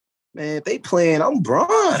like, man, if they playing, I'm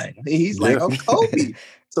Bron. He's like, I'm Kobe.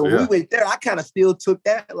 So when we went there, I kind of still took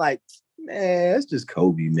that like, man, that's just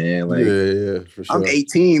Kobe, man. Like, yeah, for sure. I'm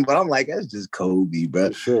 18, but I'm like, that's just Kobe, bro.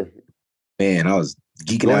 For sure. Man, I was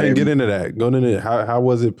geeking Go out. ahead and get into that. Go into it. How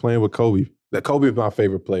was it playing with Kobe? That Kobe is my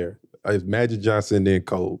favorite player. It's Magic Johnson, then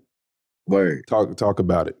Kobe. Word. Talk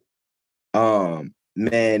about it.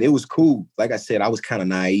 Man, it was cool. Like I said, I was kind of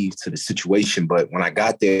naive to the situation, but when I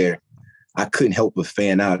got there, I couldn't help but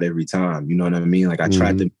fan out every time. You know what I mean? Like I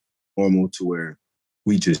tried to be normal to where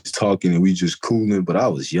we just talking and we just cooling, but I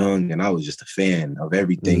was young and I was just a fan of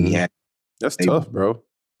everything he had. That's tough, bro.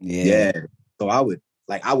 Yeah. So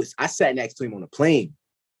I sat next to him on the plane.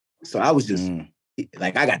 So I was just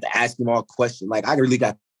like, I got to ask him all questions. Like I really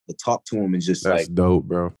got to talk to him and just that's like, dope,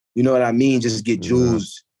 bro. You know what I mean? Just get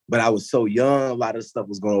jewels. But I was so young, a lot of stuff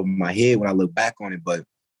was going over my head when I look back on it. But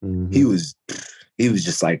he was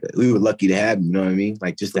just like, we were lucky to have him, you know what I mean?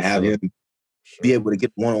 Like just to have him be able to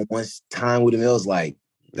get one-on-one time with him, it was like,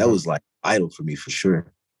 that was like idol for me for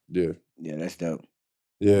sure. Yeah. Yeah, that's dope.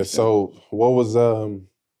 Yeah. So what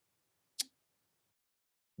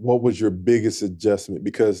was your biggest adjustment?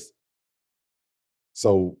 Because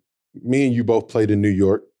so me and you both played in New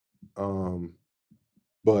York,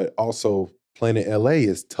 but also playing in LA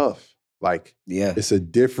is tough. Like, it's a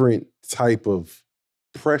different type of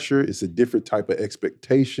pressure. It's a different type of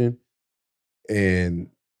expectation, and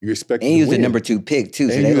you're expecting. And you was the number 2 pick too,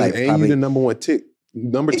 so and they you the number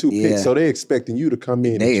 2 pick. So they expecting you to come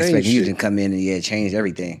in. They and expect change you shit. to come in and change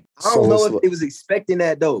everything. I don't know if they was expecting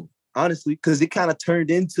that though, honestly, because it kind of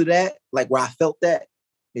turned into that, like where I felt that.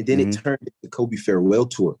 And then it turned into the Kobe farewell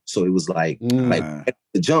tour. So it was like at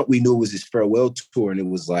the jump, we knew it was his farewell tour. And it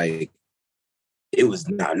was like, it was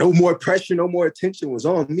no more pressure, no more attention was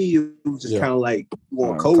on me. It was just kind of like, you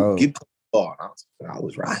want Kobe, give the ball. I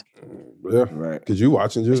was rocking. Yeah, right. Because you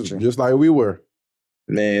watching just like we were.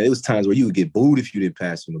 Man, it was times where you would get booed if you didn't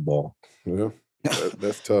pass him the ball. Yeah,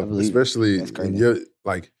 that's tough. Especially you're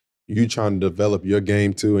like, you trying to develop your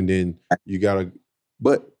game too. And then you got to,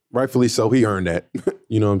 but rightfully so, he earned that.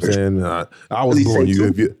 You know what I'm saying? I was booing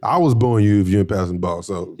you if you didn't pass the ball.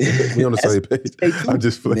 So we on the same page. I'm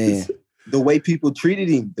just playing. The way people treated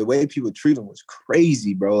him, was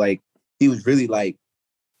crazy, bro. Like he was really like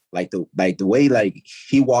the way like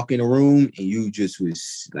he walk in a room and you just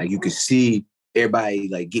was like, you could see everybody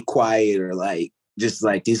like get quiet or like just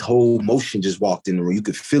like this whole motion just walked in the room. You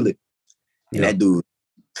could feel it. And that dude,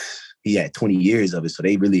 he had 20 years of it, so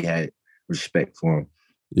they really had respect for him.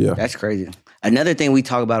 Yeah, that's crazy. Another thing we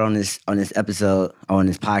talk about on this episode, on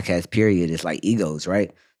this podcast period, is like egos,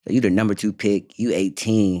 right? So you the number 2 pick, you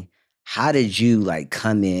 18. How did you like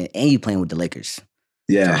come in, and you playing with the Lakers?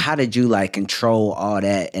 Yeah. So how did you like control all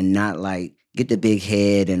that and not like get the big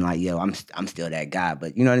head and like, yo, I'm still that guy,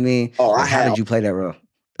 but you know what I mean? Oh, like, how did you play that role?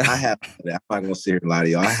 I'm not gonna sit here and lie to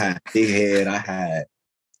you. I had big head. I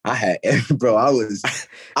had bro. I was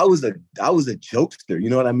a jokester. You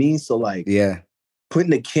know what I mean? So like,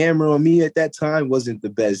 putting the camera on me at that time wasn't the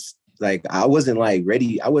best. Like I wasn't like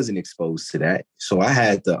ready. I wasn't exposed to that, so I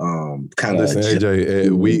had to kind of. Listen, AJ,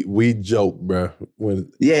 we joke, bro.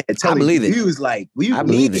 When I believe it. He was like, I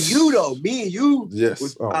believe it. You though, me and you. Yes.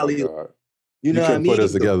 Was probably, you know what I mean? Put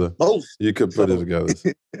us together. Most. You could put us together.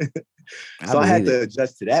 So I had to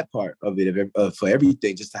adjust to that part of it for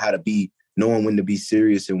everything, just to how to be knowing when to be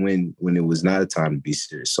serious and when it was not a time to be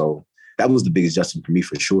serious. So that was the biggest adjustment for me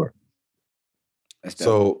for sure.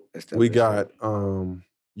 So we got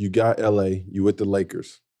you got LA, you with the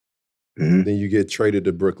Lakers. Mm-hmm. Then you get traded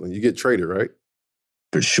to Brooklyn. You get traded, right?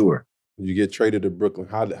 For sure. You get traded to Brooklyn.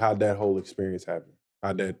 How'd that whole experience happen?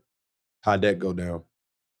 How'd that go down?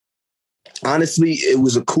 Honestly, it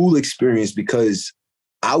was a cool experience because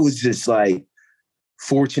I was just like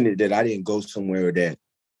fortunate that I didn't go somewhere that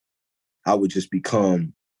I would just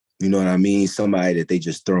become, you know what I mean, somebody that they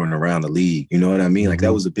just throwing around the league. You know what I mean? Like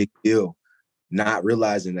that was a big deal. Not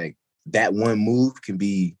realizing like that one move can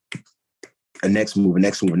be a next move,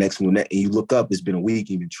 and you look up, it's been a week,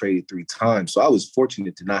 you've been traded 3 times. So I was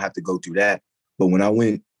fortunate to not have to go through that. But when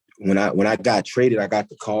I got traded, I got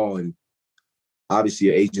the call, and obviously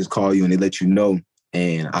your agents call you and they let you know.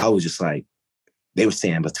 And I was just like, they were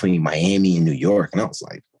saying between Miami and New York. And I was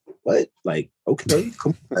like, what? Like, okay,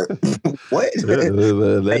 come on. What?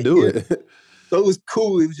 Let's do it. So it was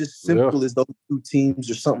cool. It was just simple as those 2 teams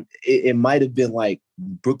or something. It might have been like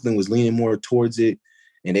Brooklyn was leaning more towards it,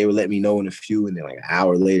 and they would let me know in a few. And then like an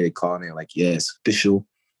hour later, they called and like, yeah, it's official.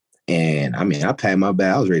 And I mean, I packed my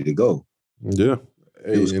bag. I was ready to go. Yeah.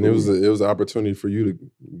 Hey, it was an opportunity for you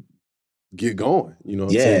to get going. You know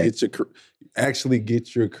what I'm saying? Actually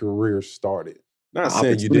get your career started. Not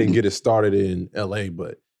saying you didn't get it started in LA,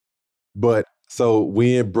 but so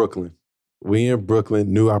we in Brooklyn.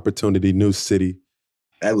 New opportunity, new city.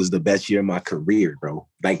 That was the best year of my career, bro.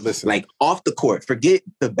 Like, listen, like off the court, forget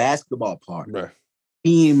the basketball part. Right.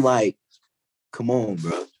 Team, like, come on,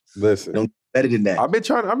 bro. Listen, don't better than that. I've been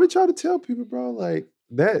trying to tell people, bro, like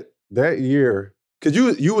that year, because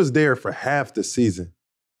you was there for half the season.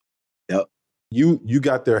 Yep. You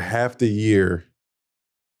got there half the year.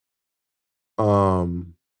 I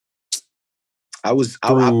played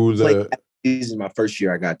half the season my first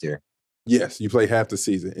year I got there. Yes, you played half the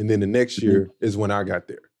season. And then the next year is when I got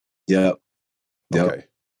there. Yep. Okay.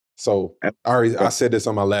 So I said this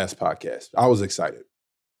on my last podcast. I was excited.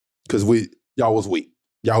 Because y'all was weak.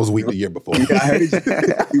 Y'all was weak the year before. Yeah, I heard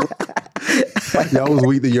Y'all was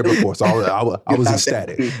weak the year before. So I was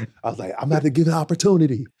ecstatic. I was like, I'm about to give an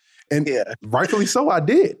opportunity. And rightfully so, I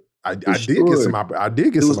did. I did get some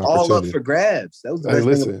opportunity. It was all up for grabs. That was the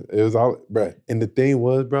best thing. It was all, bro. And the thing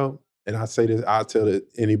was, bro, and I say this, I'll tell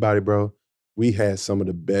anybody, bro, we had some of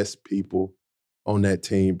the best people on that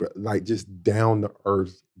team, bro. Like just down to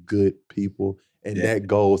earth, good people. And that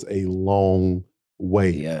goes a long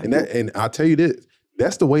way. Yeah. And I'll tell you this,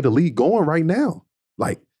 that's the way the league going right now.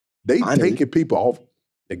 Like they taking people off.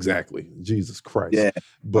 Exactly. Jesus Christ. Yeah.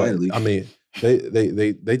 But I mean,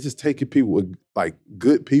 they just taking people with like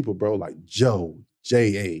good people, bro, like Joe,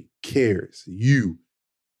 J.A., Cares, you,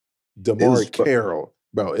 DeMar Carroll,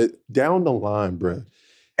 bro. Down the line, bro.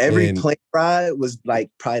 Every plane ride was like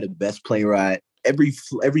probably the best plane ride. Every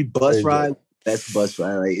bus ride, best bus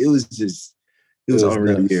ride. Like it was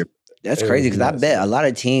unreal year. That's crazy because I bet a lot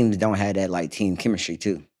of teams don't have that like team chemistry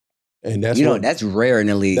too. And that's that's rare in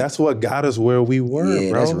the league. That's what got us where we were,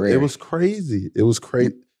 bro. That's rare. It was crazy. It was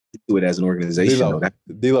crazy. Do it as an organization.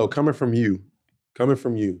 D-Lo, coming from you,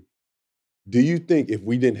 do you think if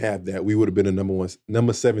we didn't have that, we would have been a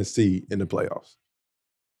number 7 seed in the playoffs?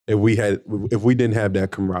 If we didn't have that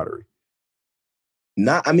camaraderie?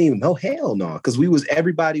 No, hell no. Because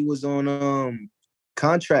everybody was on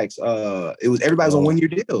contracts. Everybody was on 1-year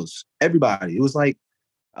deals. Everybody. It was like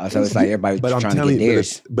so it's like everybody was trying to get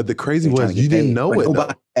theirs. But the crazy was you didn't know it.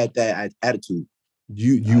 Nobody had that attitude.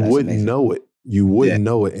 You wouldn't know it. You wouldn't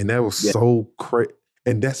know it. And that was so crazy.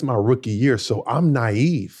 And that's my rookie year. So I'm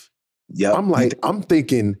naive. Yeah. I'm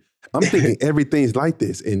thinking everything's like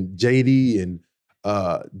this. And JD and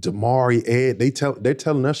Damari, Ed, they're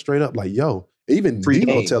telling us straight up, like, yo, even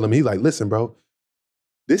D-Lo telling me, like, listen, bro,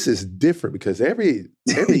 this is different because every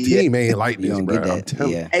team ain't like this, bro. I'm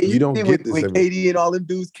telling you. You don't get this. When KD and all them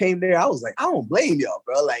dudes came there, I was like, I don't blame y'all,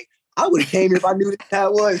 bro. Like, I would have came here if I knew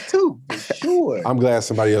that was too, for sure. I'm glad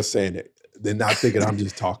somebody else saying it. They're not thinking I'm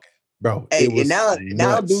just talking, bro. Hey, and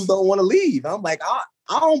now dudes don't want to leave. I'm like, I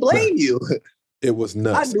don't blame you. It was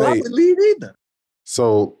nuts. I knew I would leave either.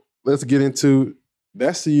 So let's get into.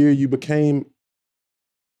 That's the year you became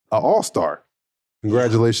an all-star.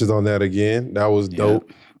 Congratulations on that again. That was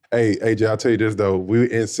dope. Hey, AJ, I'll tell you this though. We were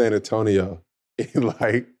in San Antonio, and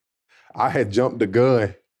like I had jumped the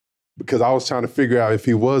gun because I was trying to figure out if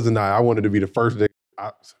he was or not. I wanted to be the first.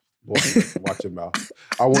 Watch your mouth.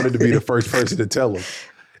 I wanted to be the first person to tell him,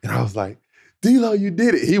 and I was like, D-Lo, you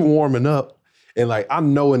did it. He warming up, and like I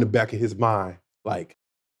know in the back of his mind, like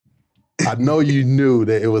I know you knew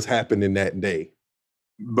that it was happening that day.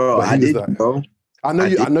 Bro, I didn't, bro. I know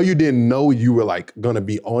you didn't know you were like gonna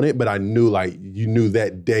be on it, but I knew like you knew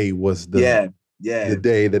that day was the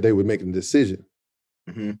day that they were making the decision.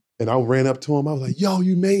 Mm-hmm. And I ran up to him. I was like, "Yo,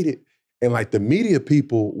 you made it!" And like the media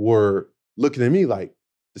people were looking at me like,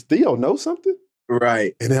 "Does Theo know something?"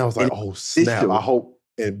 Right. And then I was like, "Oh snap!" I hope.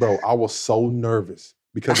 And bro, I was so nervous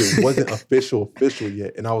because it wasn't official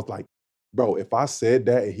yet. And I was like, "Bro, if I said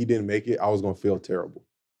that and he didn't make it, I was gonna feel terrible."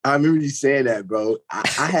 I remember you saying that, bro. I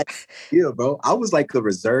had, bro. I was like the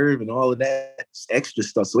reserve and all of that extra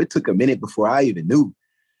stuff. So it took a minute before I even knew.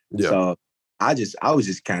 Yeah. So I was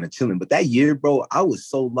just kind of chilling. But that year, bro, I was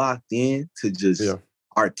so locked in to just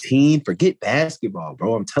our team, forget basketball,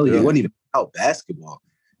 bro. I'm telling you, it wasn't even about basketball.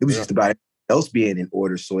 It was just about else being in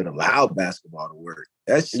order, so it allowed basketball to work.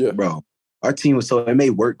 That's bro. Our team was it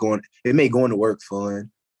made going to work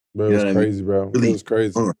fun. Bro, it was crazy, bro. Really it was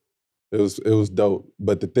crazy. Fun. It was dope.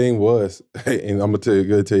 But the thing was, and I'm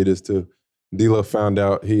gonna tell you this too. D-Lo found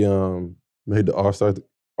out he made the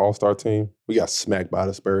All-Star team. We got smacked by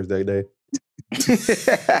the Spurs that day.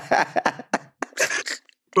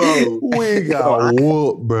 Bro, we got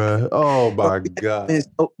whooped, bro. Oh my God.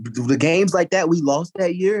 So, the games like that we lost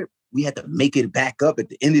that year, we had to make it back up at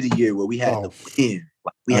the end of the year where we had to win.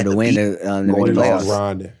 Like, we had to win the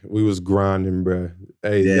playoffs. We was grinding, bro.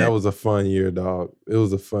 Hey, that was a fun year, dog. It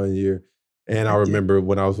was a fun year. And I remember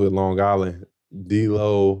when I was with Long Island,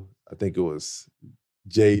 D-Lo, I think it was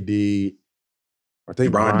JD, I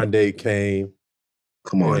think Rondé came.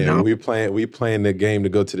 Come on, now. We playing the game to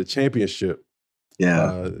go to the championship.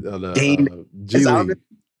 Yeah. G League.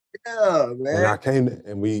 Yeah, man. And I came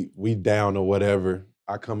and we down or whatever.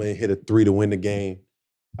 I come in and hit a 3 to win the game.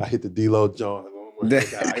 I hit the D-Lo joint. I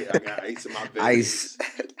got ice in my face. Ice.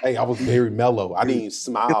 Hey, I was very mellow. I didn't even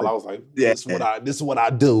smile. I was like, this is what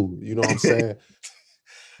I do. You know what I'm saying?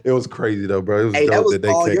 It was crazy though, bro. It was dope that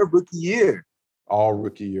was all your rookie year. All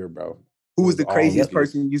rookie year, bro. Who was the craziest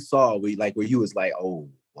person you saw where you was like, oh,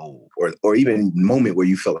 or even moment where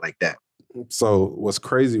you felt like that? So what's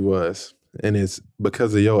crazy was, and it's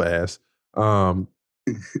because of your ass,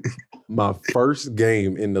 my first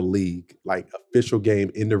game in the league, like official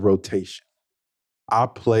game in the rotation, I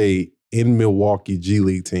played in Milwaukee G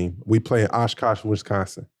League team. We play in Oshkosh,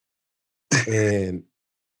 Wisconsin. And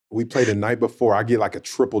we played the night before. I get like a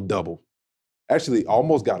triple-double. Actually,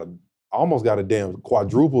 almost got a damn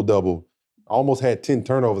quadruple-double. I almost had 10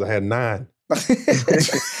 turnovers. I had 9.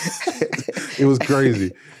 It was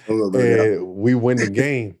crazy. And we win the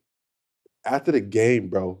game. After the game,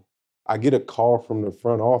 bro, I get a call from the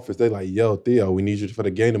front office. They like, yo, Theo, we need you for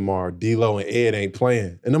the game tomorrow. D-Lo and Ed ain't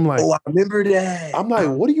playing. And I'm like, oh, I remember that. I'm like,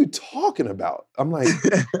 what are you talking about? I'm like,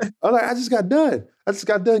 I just got done. That's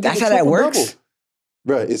how that works?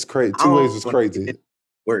 Bro, it's crazy. 2 ways is crazy. It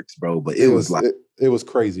works, bro, but it was like... It was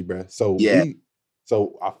crazy, bro. So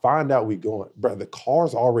so I find out we going, bro, the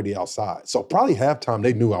car's already outside. So probably halftime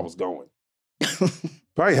they knew I was going.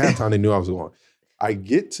 I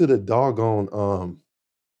get to the doggone,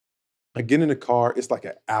 I get in the car. It's like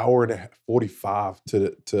an hour and 45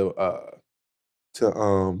 to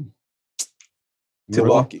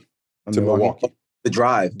Milwaukee. To Milwaukee. The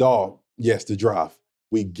drive. Dog. Yes, the drive.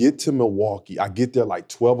 We get to Milwaukee. I get there like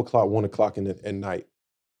 12 o'clock, 1 o'clock at night.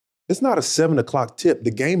 It's not a 7 o'clock tip.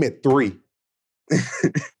 The game at 3.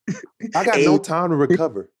 I got no time to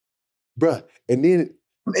recover. Bruh. And then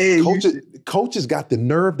coaches got the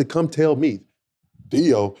nerve to come tell me,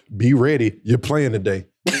 Theo, be ready. You're playing today.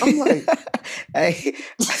 I'm like, hey.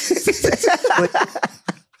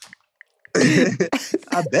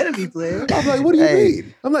 I better be playing. I'm like, what do you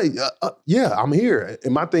mean? I'm like, yeah, I'm here.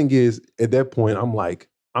 And my thing is, at that point, I'm like,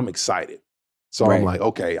 I'm excited. So I'm like,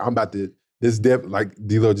 okay, I'm about to, like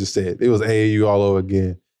D-Lo just said, it was AAU all over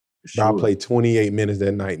again. Sure. I played 28 minutes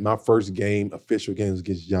that night. My first game, official game, was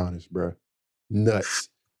against Giannis, bro. Nuts.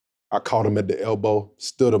 I caught him at the elbow,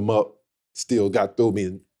 stood him up, still got through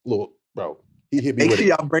me. Little, bro, he hit me. Make sure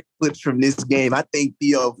y'all bring clips from this game. I think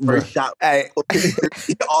Theo first shot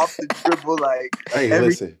off the dribble. Like, hey,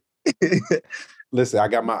 listen. I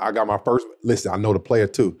got my first. Listen, I know the player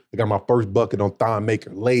too. I got my first bucket on Thon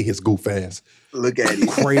Maker. Lay his goof ass. Look at it,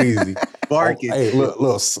 crazy. Barking. Hey,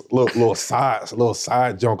 little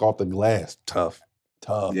side junk off the glass. Tough.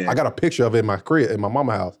 Yeah. I got a picture of it in my crib, in my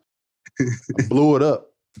mama's house. I blew it up.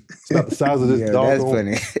 It's not the size of this dog. That's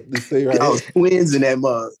funny. This thing right I was twins in that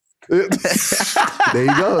mug. There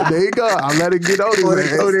you go. I'm about to get on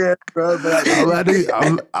his ass.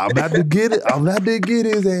 I'm about to get it. I'm about to get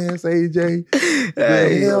his ass, AJ.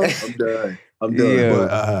 Hey, I'm done. Yeah.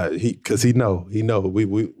 But because he know. We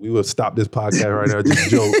will stop this podcast right now. Just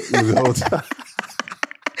joke the whole time.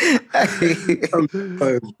 I'm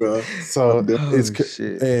done, bro. So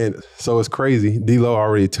it's crazy. D-Lo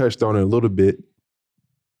already touched on it a little bit.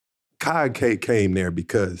 Kai K came there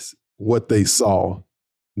because what they saw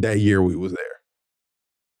that year we was there.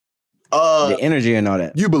 The energy and all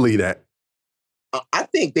that. You believe that? I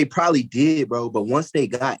think they probably did, bro. But once they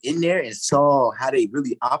got in there and saw how they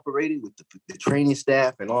really operated with the training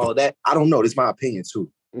staff and all of that, I don't know. This is my opinion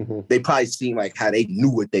too. Mm-hmm. They probably seemed like how they knew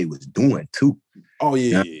what they was doing too. Oh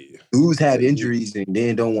yeah. Dudes have injuries and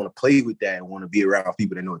then don't want to play with that and want to be around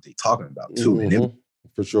people that know what they're talking about too. Mm-hmm. And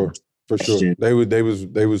for sure. They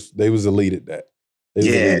was elite at that.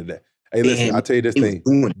 Elite at that. Hey, listen, And I tell you this they was thing.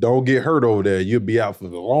 doing it. Don't get hurt over there. You'll be out for a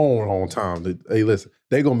long, long time. Hey, listen,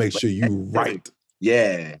 they gonna make sure you right.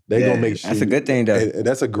 Yeah. They gonna make sure That's a good thing, though. and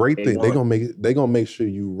that's a great They thing. They want- gonna make sure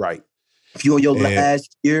you right. If you on your And-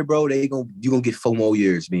 last year, bro, you gonna get 4 more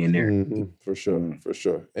years being there. For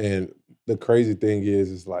sure. And the crazy thing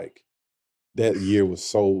is like that year was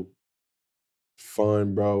so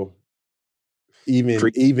fun, bro.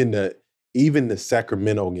 Even the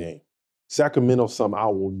Sacramento game. Sacramento, something I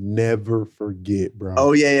will never forget, bro.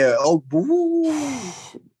 Oh yeah. Oh, woo.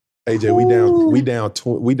 AJ, we down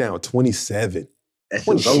 27. That shit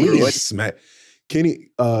was 20 over. What? smack.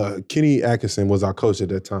 Kenny Atkinson was our coach at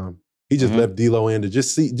that time. He just left D'Lo in to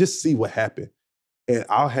just see what happened. And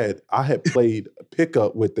I had played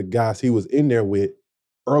pickup with the guys he was in there with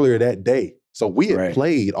earlier that day. So we had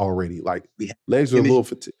played already. Like legs were a little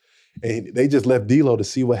fatigued. And they just left D'Lo to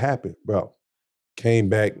see what happened, bro. Came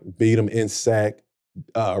back, beat him in sack.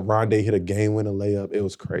 Rondé hit a game-winner layup. It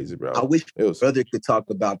was crazy, bro. I wish my brother could talk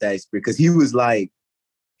about that experience because he was like,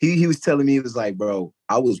 he was telling me, he was like, bro,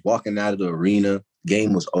 I was walking out of the arena,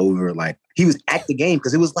 game was over. Like he was at the game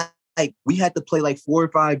because it was like we had to play like 4 or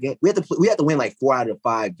 5 games. We had to win like 4 out of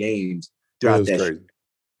 5 games throughout that. Crazy.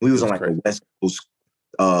 We was on like a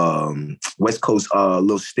West Coast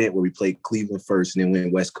little stint where we played Cleveland first and then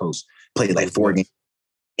went West Coast. Played like 4 games.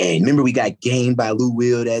 And remember we got gamed by Lou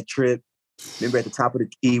Will that trip. Remember at the top of the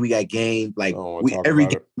key we got gamed like every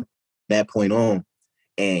game from that point on.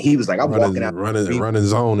 And he was like, I'm walking out running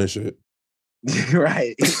zone and shit.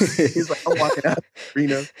 Right. He's like, I'm walking out the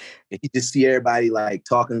arena, and you just see everybody like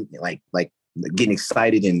talking, like getting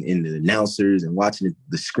excited and the announcers and watching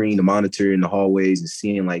the screen, the monitor in the hallways and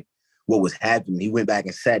seeing like what was happening. He went back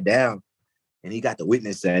and sat down and he got to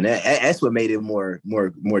witness that. And that's what made it more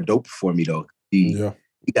dope for me though. He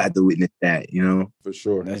got to witness that, you know? For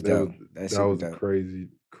sure. That's dope. That was a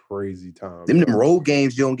crazy time. Them road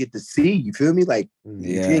games you don't get to see. You feel me? Like if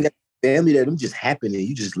you ain't got family that them just happening.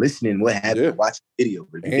 You just listening what happened, watch the video.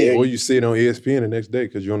 Or you see it on ESPN the next day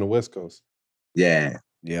because you're on the West Coast. Yeah.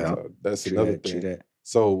 So that's another thing.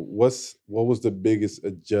 So what was the biggest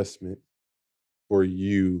adjustment for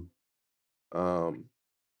you?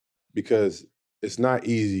 Because it's not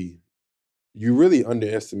easy. You really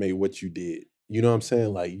underestimate what you did. You know what I'm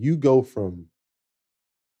saying? Like you go from,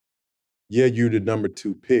 you're the number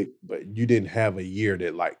 2 pick, but you didn't have a year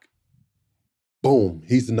that like, boom,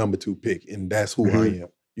 he's the number 2 pick, and that's who I am.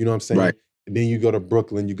 You know what I'm saying? Right. And then you go to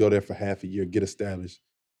Brooklyn, you go there for half a year, get established.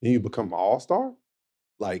 Then you become an all-star?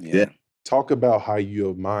 Like, talk about how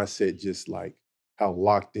your mindset just like, how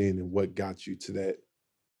locked in and what got you to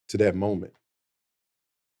that moment.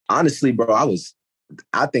 Honestly, bro,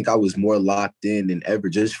 I think I was more locked in than ever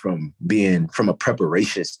just from a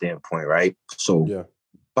preparation standpoint, right? So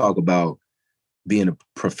talk about being a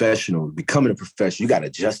professional, becoming a professional, you got to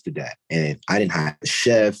adjust to that. And I didn't have a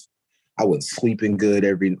chef. I wasn't sleeping good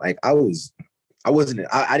I didn't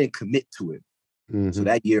commit to it. Mm-hmm. So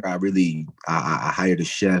that year I hired a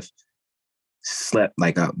chef, slept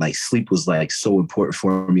like sleep was like so important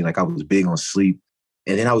for me. Like I was big on sleep.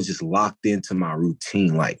 And then I was just locked into my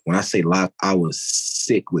routine. Like when I say locked, I was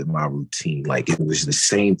sick with my routine. Like it was the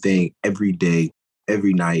same thing every day,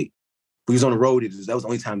 every night. We was on the road. That was the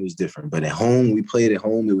only time it was different. But at home, we played at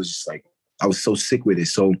home. It was just like, I was so sick with it.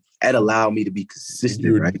 So that allowed me to be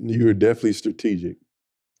consistent, right? You were definitely strategic.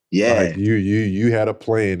 Yeah. Like you had a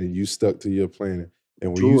plan and you stuck to your plan.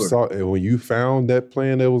 And when you found that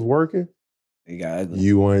plan that was working,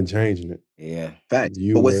 you weren't changing it. Yeah. Fact.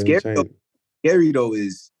 But what's scary though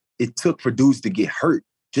is it took for dudes to get hurt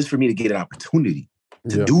just for me to get an opportunity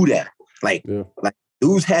to do that. Like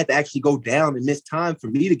dudes had to actually go down and miss time for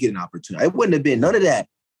me to get an opportunity. It wouldn't have been none of that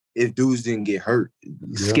if dudes didn't get hurt.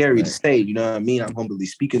 It's scary to say, you know what I mean? I'm humbly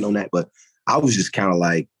speaking on that, but I was just kind of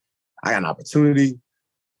like, I got an opportunity.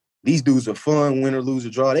 These dudes are fun, win or lose or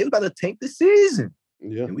draw. They was about to tank the season.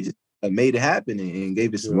 Yeah. And we just made it happen and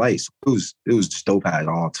gave it some light. So it was just dope how it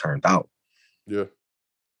all turned out. Yeah.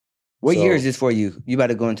 What year is this for you? You about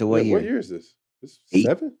to go into what year? What year is this? This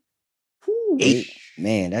 7? 8.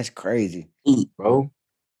 Man, that's crazy. 8, bro.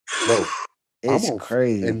 It's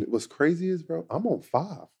crazy. And what's crazy is, bro, I'm on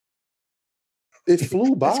 5. It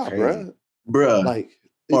flew by, bro. Like,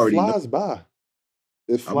 it flies by.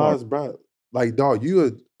 It flies by. Like, dog, you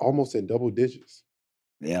are almost in double digits.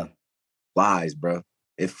 Yeah. Flies, bro.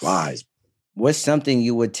 It flies. What's something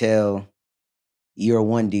you would tell year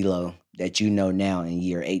 1 D-Lo that you know now in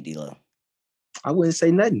year 8 D-Lo? I wouldn't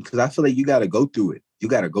say nothing because I feel like you got to go through it. You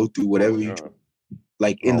got to go through whatever you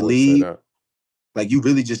like in the league. Like you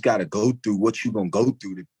really just got to go through what you're going to go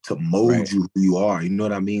through to mold you who you are. You know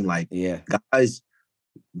what I mean? Like guys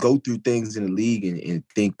go through things in the league and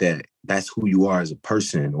think that that's who you are as a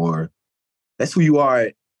person, or that's who you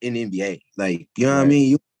are in the NBA. Like, you know what I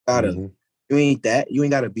mean? You ain't that. You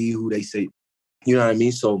ain't gotta be who they say. You know what I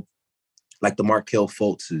mean? So, like the Markelle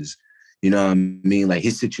Fultz's, you know what I mean? Like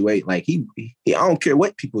his situation, like he I don't care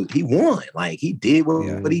what people, he won. Like he did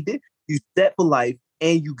what he did. You set for life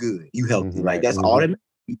and you good. You healthy. Like that's all that matters.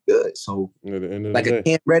 You good. So like a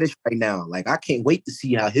Cam Reddish right now, like I can't wait to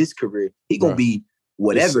see how his career, he gonna be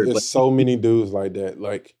whatever. There's so many dudes like that.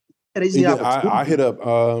 Like I hit up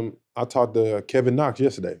I talked to Kevin Knox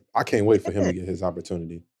yesterday. I can't wait for him to get his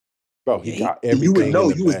opportunity. Bro, he got everything. You would know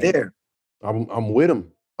you was there. I'm with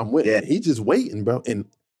him. He's just waiting, bro. And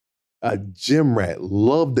a gym rat,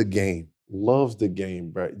 loves the game,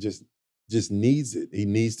 bro. Just needs it. He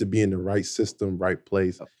needs to be in the right system, right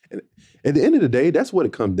place. And at the end of the day, that's what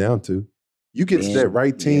it comes down to. You get that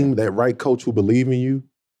right team, that right coach who believe in you.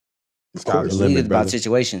 The league is about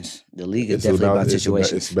situations. The league is definitely about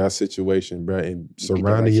situations. It's about situation, bro. And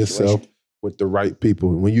surrounding yourself with the right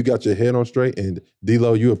people. When you got your head on straight, and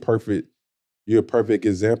D-Lo, you're a perfect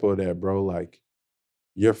example of that, bro. Like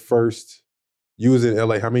you was in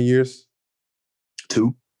LA how many years?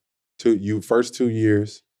 2. You first 2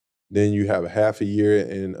 years, then you have a half a year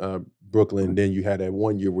in Brooklyn, then you had that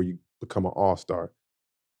 1 year where you become an all-star.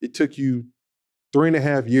 It took you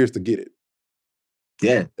 3.5 years to get it.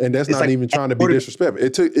 Yeah. And that's not even trying to be disrespectful.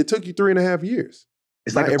 It took you 3.5 years.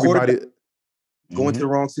 It's not like everybody going to the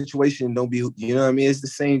wrong situation, don't be, you know what I mean? It's the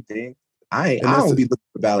same thing. I don't be looking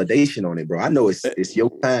for validation on it, bro. I know it's your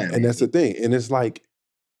time. And that's the thing. And it's like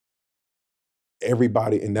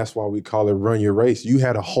everybody, and that's why we call it run your race. You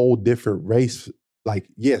had a whole different race. Like,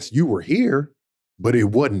 yes, you were here, but it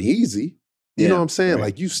wasn't easy. You know what I'm saying? Right.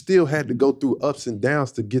 Like you still had to go through ups and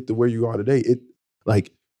downs to get to where you are today.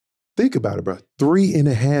 Think about it, bro.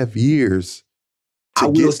 3.5 years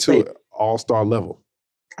to get to all-star level.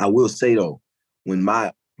 I will say though, when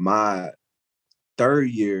my third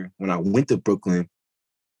year, when I went to Brooklyn,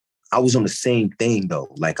 I was on the same thing though.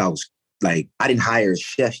 Like I was like, I didn't hire a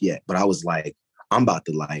chef yet, but I was like, I'm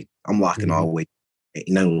locking all the way. Ain't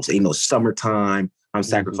no summertime. I'm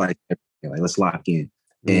sacrificing everything. Like, let's lock in.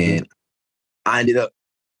 And I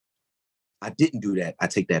didn't do that. I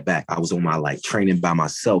take that back. I was on my like training by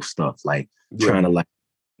myself stuff, like trying to like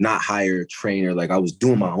not hire a trainer. Like I was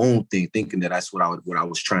doing my own thing, thinking that that's what I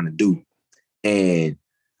was trying to do. And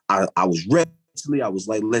I was ready. I was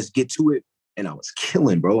like, let's get to it. And I was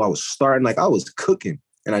killing, bro. I was starting, like I was cooking,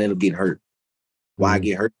 and I ended up getting hurt. Why I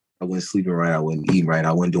get hurt? I wasn't sleeping right. I wasn't eating right.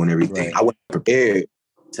 I wasn't doing everything. Right. I wasn't prepared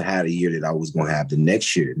to have the year that I was going to have the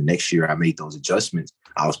next year. The next year, I made those adjustments.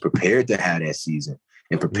 I was prepared to have that season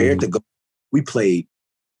and prepared to go. We played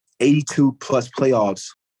 82 plus playoffs.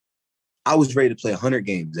 I was ready to play 100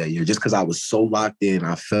 games that year just because I was so locked in.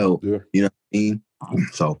 I felt, you know what I mean?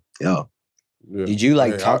 So, yeah. Did you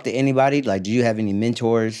talk to anybody? Like, do you have any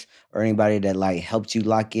mentors or anybody that like helped you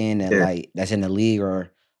lock in and like that's in the league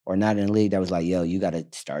or not in the league that was like, yo, you got to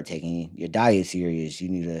start taking your diet serious. You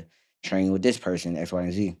need to train with this person, X, Y,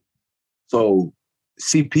 and Z. So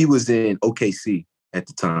CP was in OKC at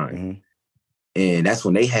the time. And that's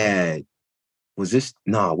when they had, was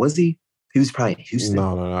he? He was probably in Houston.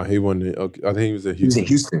 No. He wasn't. I think he was in Houston. He was in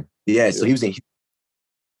Houston. Yeah, so he was in Houston.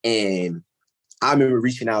 And I remember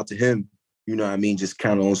reaching out to him, you know what I mean? Just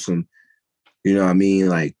kind of on some, you know what I mean?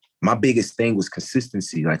 Like, my biggest thing was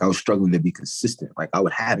consistency. Like, I was struggling to be consistent. Like, I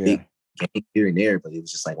would have big games here and there, but it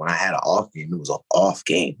was just like when I had an off game, it was an off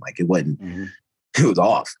game. Like, it wasn't, it was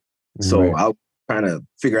off. So I was trying to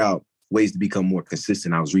figure out ways to become more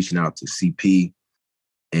consistent. I was reaching out to CP,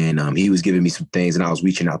 and he was giving me some things, and I was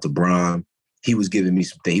reaching out to Bron. He was giving me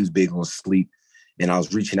some things. He was big on sleep. And I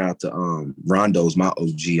was reaching out to Rondo's my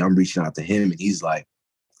OG. I'm reaching out to him, and he's like,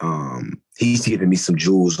 he's giving me some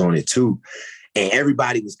jewels on it too. And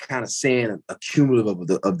everybody was kind of saying a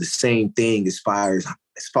cumulative of the same thing as far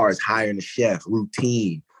as hiring a chef,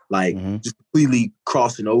 routine, like just completely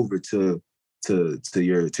crossing over to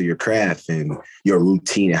your craft and your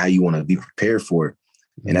routine and how you want to be prepared for it.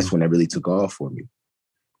 And that's when that really took off for me.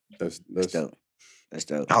 That's dope. That's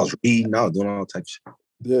dope. I was reading, I was doing all types of shit.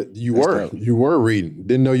 Yeah, you were reading.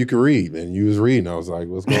 Didn't know you could read, and you was reading. I was like,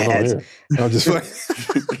 "What's going on here?" I'm just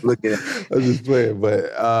playing. I'm just playing,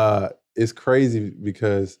 but it's crazy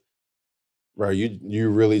because, right,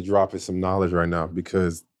 you really dropping some knowledge right now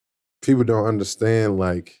because people don't understand.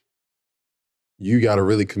 Like, you got to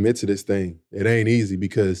really commit to this thing. It ain't easy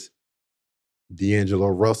because D'Angelo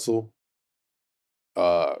Russell,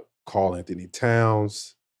 Karl Anthony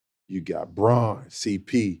Towns, you got Bron,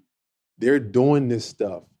 CP. They're doing this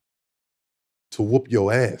stuff to whoop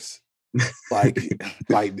your ass. Like,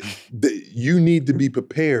 you need to be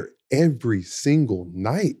prepared every single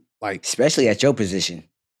night. Like, especially at your position,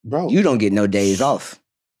 bro, you don't get no days off.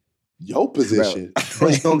 Your position,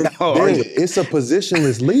 No, it's a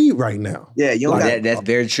positionless league right now. Yeah, you don't like, that's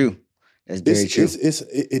very true. That's very true.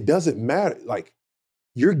 It doesn't matter. Like,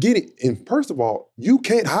 you're getting, and first of all, you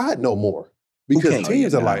can't hide no more because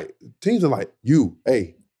teams are like, you,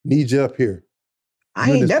 hey, need you up here.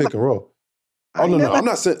 You in this pick and roll. Oh no, I'm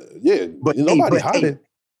not saying, yeah, but nobody hiding.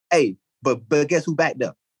 Hey, but guess who backed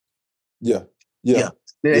up? Yeah. Yeah.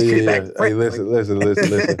 Hey, listen.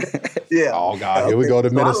 Yeah. Oh God, here we go to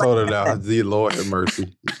Minnesota now. Dear Lord have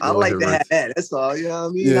mercy. I like to have that. That's all. You know what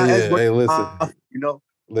I mean? Yeah. Hey, listen. You know.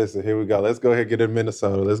 Listen, here we go. Let's go ahead and get to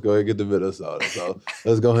Minnesota. So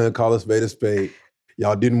let's go ahead and call a spade.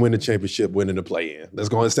 Y'all didn't win the championship, winning the play-in. Let's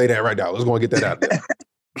go ahead and say that right now. Let's go and get that out there.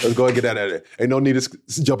 Let's go and get that out there. Ain't no need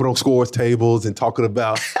to jumping on scores tables and talking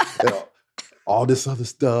about all this other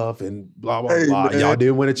stuff and blah, blah, blah. Man. Y'all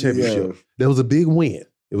didn't win a championship. Yeah. That was a big win.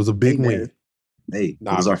 It was a big win. Hey, it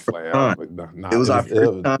was our first time. It was our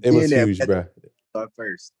first time. It was huge, bro. Our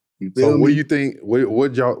first. So what do you think?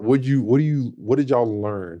 What did y'all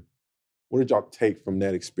learn? What did y'all take from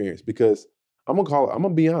that experience? Because I'm gonna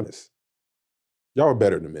be honest. Y'all were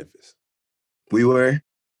better than Memphis. We were.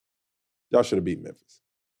 Y'all should have beat Memphis.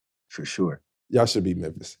 For sure. Y'all should beat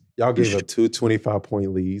Memphis. Y'all gave up 2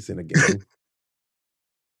 25-point leads in a game.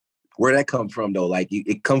 Where'd that come from though? Like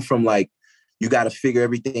it come from like you got to figure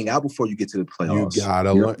everything out before you get to the playoffs. You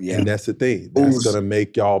gotta learn, and that's the thing. That's gonna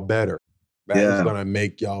make y'all better. That's gonna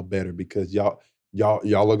make y'all better because y'all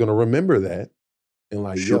are gonna remember that and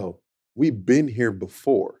like, we've been here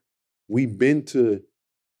before.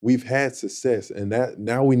 We've had success, and that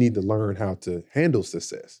now we need to learn how to handle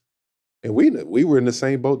success. And we were in the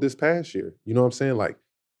same boat this past year. You know what I'm saying? Like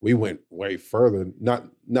we went way further.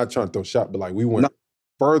 Not trying to throw shot, but like we went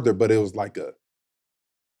further. But it was like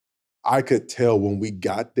I could tell when we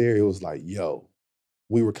got there, it was like,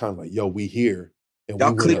 we were kind of like, we here. And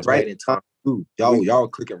y'all clicked right in time too. Y'all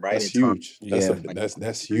clicking right in time. Huge.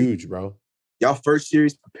 That's huge, bro. Y'all first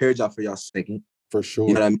series prepared y'all for y'all second. For sure.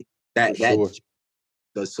 You know what I mean? That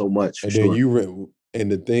does so much. And then and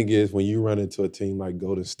the thing is, when you run into a team like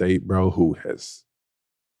Golden State, bro,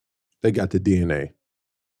 they got the DNA.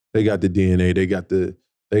 They got the DNA. They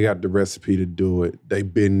got the recipe to do it.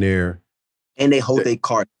 They've been there. And they hold their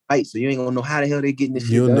card tight, so you ain't gonna know how the hell they getting this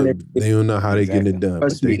shit done. They don't know how they getting it done.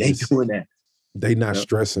 Trust me, they doing that. They not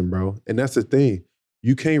stressing, bro. And that's the thing.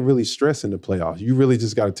 You can't really stress in the playoffs. You really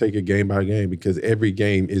just got to take it game by game because every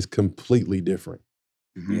game is completely different.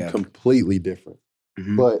 Mm-hmm. Yeah. Completely different.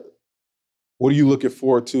 Mm-hmm. But what are you looking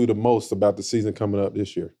forward to the most about the season coming up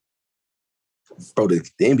this year? Bro, the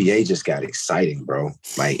NBA just got exciting, bro.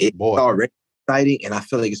 Like, it's already exciting, and I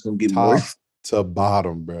feel like it's going to get more. To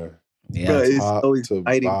bottom, bro. Yeah, bro, it's so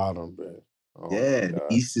exciting. To bottom, bro. Oh the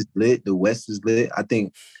East is lit. The West is lit. I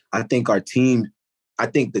think our team,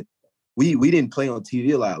 that we didn't play on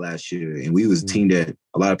TV a lot last year, and we was a team that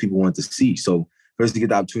a lot of people wanted to see. So first to get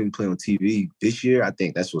the opportunity to play on TV this year, I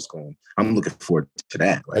think that's what's going. I'm looking forward to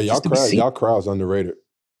that. Like, hey, y'all crowd's underrated.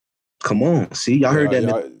 Come on, see, y'all heard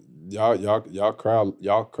that.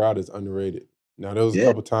 Y'all crowd is underrated. Now there was a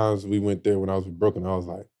couple times we went there when I was with Brooklyn. I was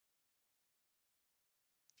like,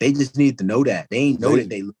 they just need to know that they ain't know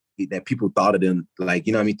that people thought of them, like,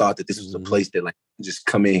 you know what I mean, thought that this was a place that like just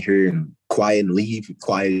come in here and quiet and leave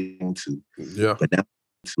quiet to. Yeah, but now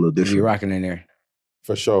it's a little different. You're rocking in there.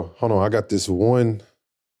 For sure. Hold on. I got this one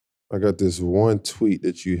tweet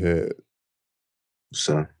that you had.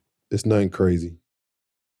 So it's nothing crazy.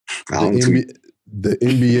 The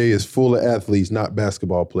NBA is full of athletes, not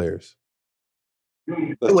basketball players.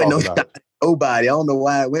 Nobody. I don't know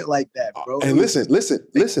why it went like that, bro. And listen.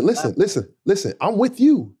 I'm with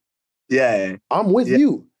you. Yeah. I'm with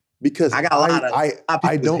you. Because I got a lot of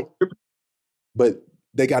I don't, but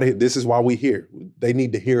they gotta hear. This is why we here. They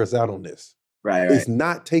need to hear us out on this. Right. It's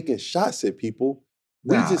not taking shots at people.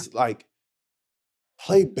 We just like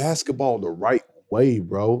play basketball the right way,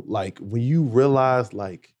 bro. Like when you realize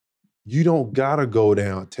like you don't gotta go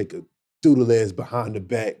down, take a doodle ass behind the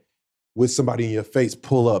back with somebody in your face,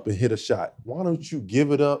 pull up and hit a shot. Why don't you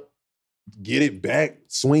give it up, get it back,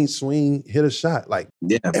 swing, hit a shot? Like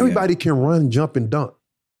everybody can run, jump, and dunk.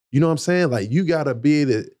 You know what I'm saying? Like you gotta be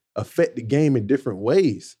able to affect the game in different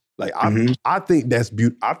ways. Like I think that's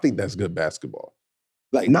I think that's good basketball.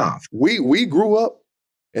 Like we grew up,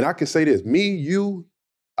 and I can say this: me, you,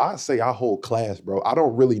 I say our whole class, bro. I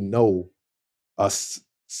don't really know a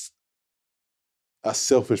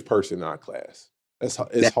selfish person in our class. It's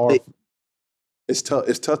hard. It's tough.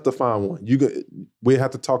 It's tough to find one. We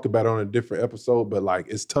have to talk about it on a different episode, but like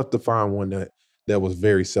it's tough to find one that was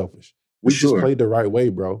very selfish. We just played the right way,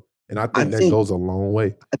 bro, and I think that goes a long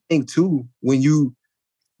way. I think too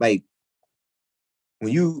I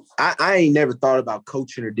ain't never thought about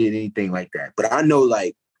coaching or did anything like that, but I know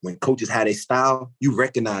like when coaches had a style, you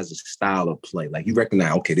recognize the style of play. Like you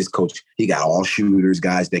recognize, okay, this coach, he got all shooters,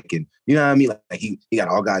 guys that can, you know what I mean? Like he got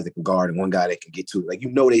all guys that can guard and one guy that can get to it. Like, you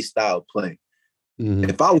know, they style of play. Mm-hmm.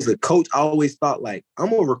 If I was a coach, I always thought like, I'm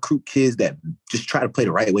going to recruit kids that just try to play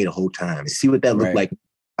the right way the whole time and see what that look like.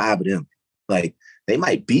 5 of them. Like they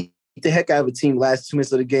might beat the heck out of a team last 2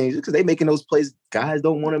 minutes of the game because they making those plays guys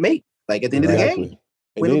don't want to make. Like at the end of the game.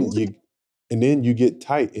 And then you get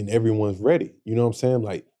tight and everyone's ready. You know what I'm saying?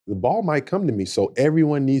 Like the ball might come to me. So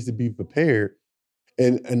everyone needs to be prepared.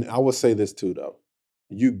 And I will say this too, though.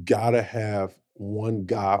 You gotta have one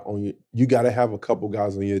guy you gotta have a couple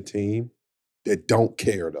guys on your team that don't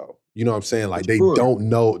care though. You know what I'm saying? Like they don't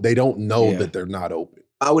know that they're not open.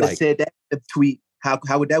 I would have said that in the tweet. How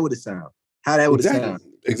would that would have sounded? How that would have sounded?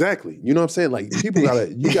 Exactly. You know what I'm saying? Like people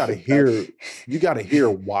you gotta hear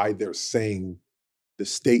why they're saying the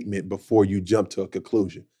statement before you jump to a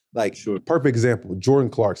conclusion. Like, perfect example, Jordan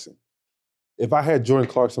Clarkson. If I had Jordan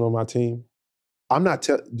Clarkson on my team, I'm not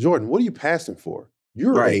Jordan, what are you passing for?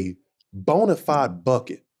 You're a bona fide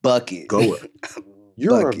bucket. Goer.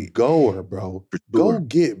 You're a goer, bro. Go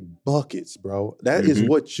get buckets, bro. That is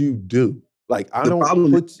what you do. Like, the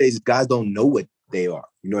problem is guys don't know what they are.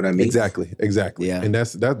 You know what I mean? Exactly. Yeah. And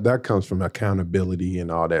that comes from accountability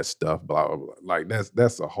and all that stuff. Blah blah blah. Like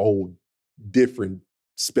that's a whole different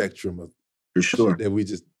spectrum of that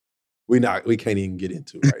we can't even get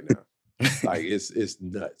into right now. Like it's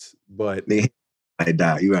nuts. But I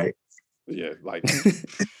die. You're right. Yeah, like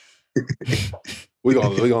we're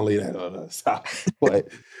gonna leave that on us. But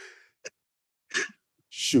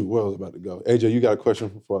shoot, where I was about to go. AJ, you got a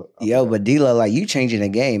question for but D-Lo, like you changing the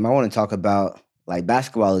game. I want to talk about like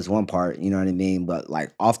basketball is one part, you know what I mean? But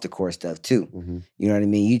like off the court stuff too. Mm-hmm. You know what I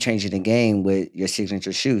mean? You changing the game with your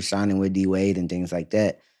signature shoe, signing with D-Wade and things like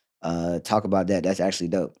that. Talk about that. That's actually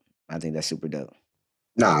dope. I think that's super dope.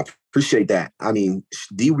 Nah, appreciate that. I mean,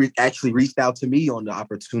 D actually reached out to me on the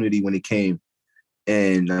opportunity when it came.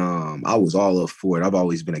 And I was all up for it. I've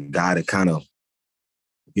always been a guy to kind of,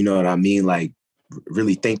 you know what I mean? Like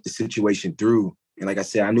really think the situation through. And like I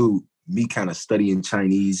said, I knew me kind of studying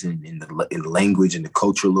Chinese and in the language and the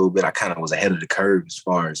culture a little bit, I kind of was ahead of the curve as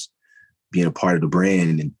far as being a part of the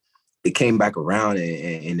brand. And it came back around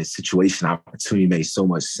and the situation opportunity made so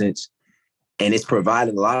much sense. And it's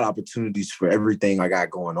providing a lot of opportunities for everything I got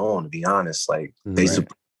going on, to be honest. Like they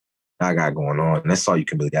support I got going on. And that's all you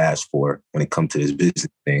can really ask for when it comes to this business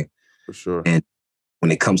thing. For sure. And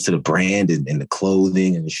when it comes to the brand and the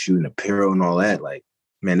clothing and the shoe and apparel and all that, like,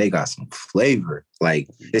 man, they got some flavor. Like,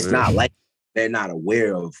 it's not like they're not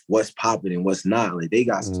aware of what's popping and what's not. Like, they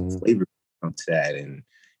got some flavor to that. And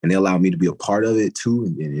they allow me to be a part of it,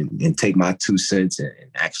 too, and take my 2 cents and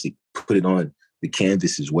actually put it on the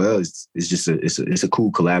canvas as well. It's just a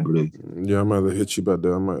cool collaborative. Yeah, I might have hit you about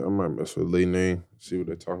that. I might mess with Lee Name, see what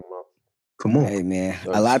they're talking about. Come on. Hey, man.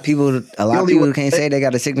 A lot of people can't say they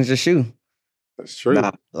got a signature shoe. That's true.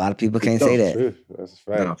 A lot of people can't say that. True. That's a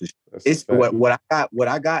fact. No, it's what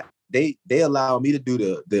I got. They allow me to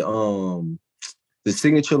do the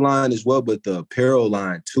signature line as well, but the apparel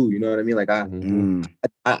line too. You know what I mean? Like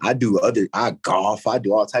I do I golf, I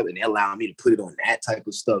do all type, and they allow me to put it on that type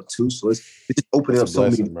of stuff too. So it's just opening up so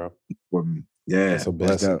many for me. Yeah, that's a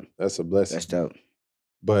blessing. That's a blessing. That's dope.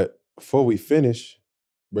 But before we finish,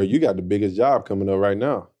 bro, you got the biggest job coming up right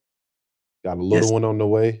now. Got a little one on the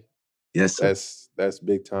way. Yes, sir. That's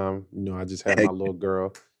big time. You know, I just had my little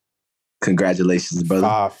girl. Congratulations, brother.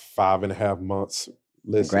 5.5 months.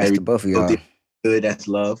 Listen, congrats to both of y'all. Good, that's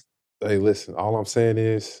love. Hey, listen, all I'm saying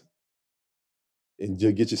is,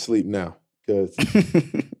 get your sleep now. Because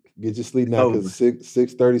get your sleep now, because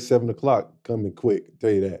 6:30, 7 o'clock coming quick. I'll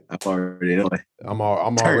tell you that. I already know it.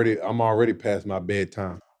 I'm already past my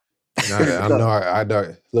bedtime. I know. I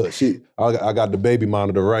look. I got the baby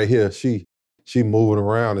monitor right here. She moving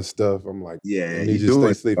around and stuff. I'm like, yeah, you just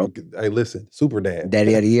stay sleeping. Hey, listen, super dad.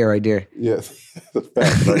 Daddy of the year right there. Yes, that's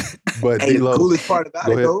fact. But hey, the coolest part about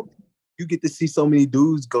it, though, you get to see so many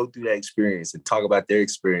dudes go through that experience and talk about their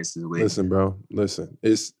experiences with. Listen, bro. Listen,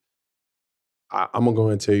 I'm gonna go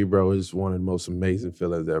and tell you, bro. It's one of the most amazing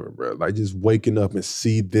feelings ever, bro. Like just waking up and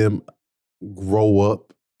see them grow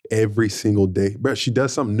up every single day, bro. She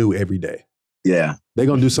does something new every day. Yeah, they're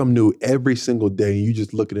gonna do something new every single day, and you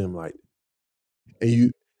just look at them like.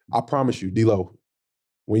 And I promise you, D-Lo,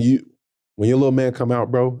 when your little man come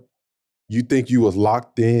out, bro, you think you was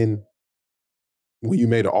locked in when you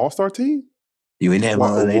made an All-Star team? You ain't that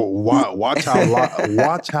Watch how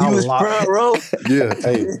you was front row. Yeah,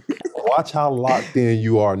 hey, watch how locked in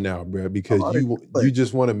you are now, bro. Because you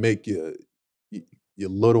just want to make your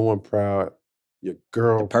little one proud, your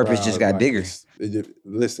girl. The purpose proud. just got bigger.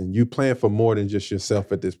 Listen, you playing for more than just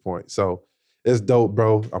yourself at this point. So it's dope,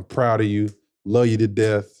 bro. I'm proud of you. Love you to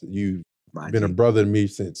death. You've been a brother to me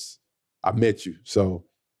since I met you. So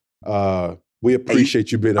we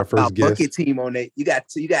appreciate you being our first guest. Bucket team on that. You got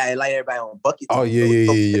to like everybody on bucket team. Oh,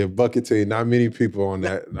 yeah. Bucket team. Not many people on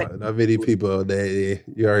that. Not many people on that. Yeah.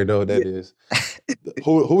 You already know what that is.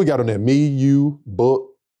 Who we got on that? Me, you, Book.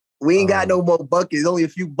 We ain't got no more buckets. Only a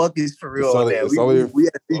few buckets for real on that. We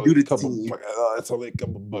have to do the team. It's only a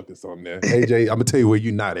couple buckets on there. AJ, I'm going to tell you where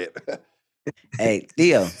you're not at. Hey,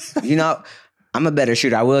 Theo, you know, I'm a better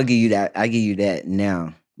shooter. I will give you that. I give you that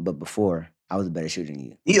now. But before, I was a better shooter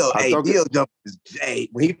than you. Theo jumped. Hey,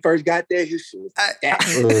 when he first got there, his shit was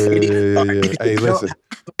Hey, listen.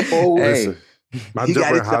 Listen. My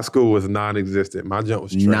jumper in high school was non-existent. My jump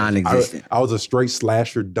was trash. Non-existent. I was a straight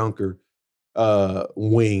slasher dunker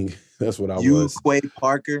wing. That's what I was. You, Quay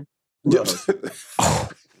Parker. You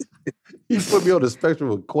put me on the spectrum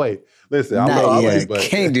with Quay. Listen, I love Quay, but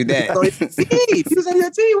can't do that. He was on your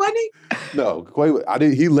team, wasn't he? No, Quay. I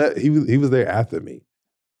didn't. He was there after me.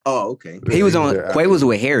 Oh, okay. He was on. Quay was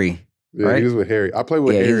with Harry. Yeah, right? He was with Harry. I played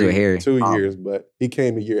with Harry 2 Oh. years, but he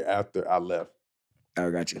came a year after I left. Oh,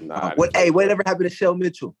 got you. Whatever happened to Shel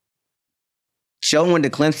Mitchell? Shelton went to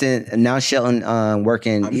Clemson, and now Shelton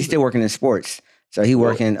working. He's still working in sports, so he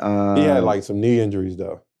working. He had like some knee injuries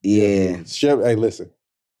though. Yeah. Hey, listen.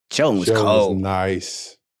 Shelton was cold. Was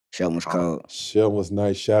nice. Shelton was cold. Shelton was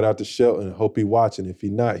nice. Shout out to Shelton. Hope he watching. If he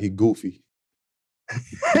not, he goofy.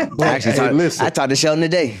 I talked to Shelton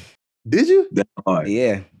today. Did you?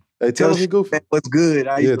 Yeah. Hey, tell him he goofy. What's good?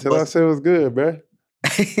 Yeah, tell him I said what's good, bro.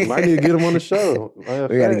 Might need to get him on the show. We got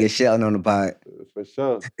to get Shelton on the pod. For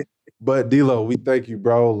sure. But D-Lo, we thank you,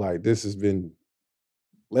 bro. Like, this has been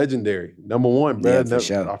legendary. Number one, bro. Yeah, for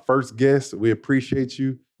sure. Our first guest. We appreciate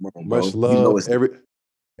you. Much love. You know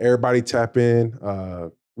everybody tap in.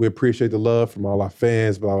 We appreciate the love from all our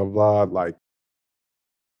fans, blah, blah, blah. Like,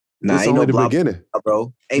 it's only no the blah, beginning. Blah,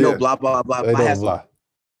 bro. Ain't no blah, blah, blah. Ain't no blah.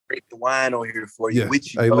 Break the wine on here for you.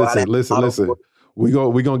 With you. Hey, listen. We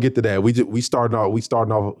gonna get to that. We starting off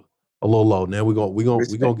a little low. Now we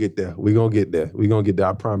gonna get there. We gonna get there.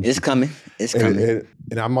 I promise. It's coming. It's coming.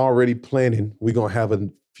 And I'm already planning. We're gonna have a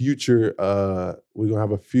future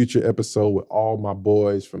episode with all my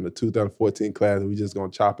boys from the 2014 class. We just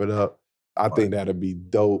gonna chop it up. I think that'd be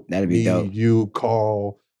dope. That'd be dope. You,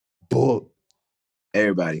 Carl, Book,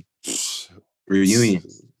 everybody. Reunion,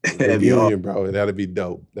 bro. That'd be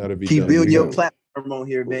dope. Keep building your platform on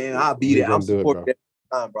here, man. I'll be there. I'm supporting that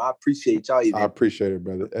time, bro. I appreciate y'all. I appreciate it,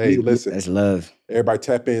 brother. Hey, listen. That's love. Everybody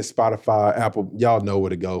tap in Spotify, Apple. Y'all know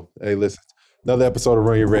where to go. Hey, listen. Another episode of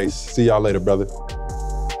Run Your Race. See y'all later, brother.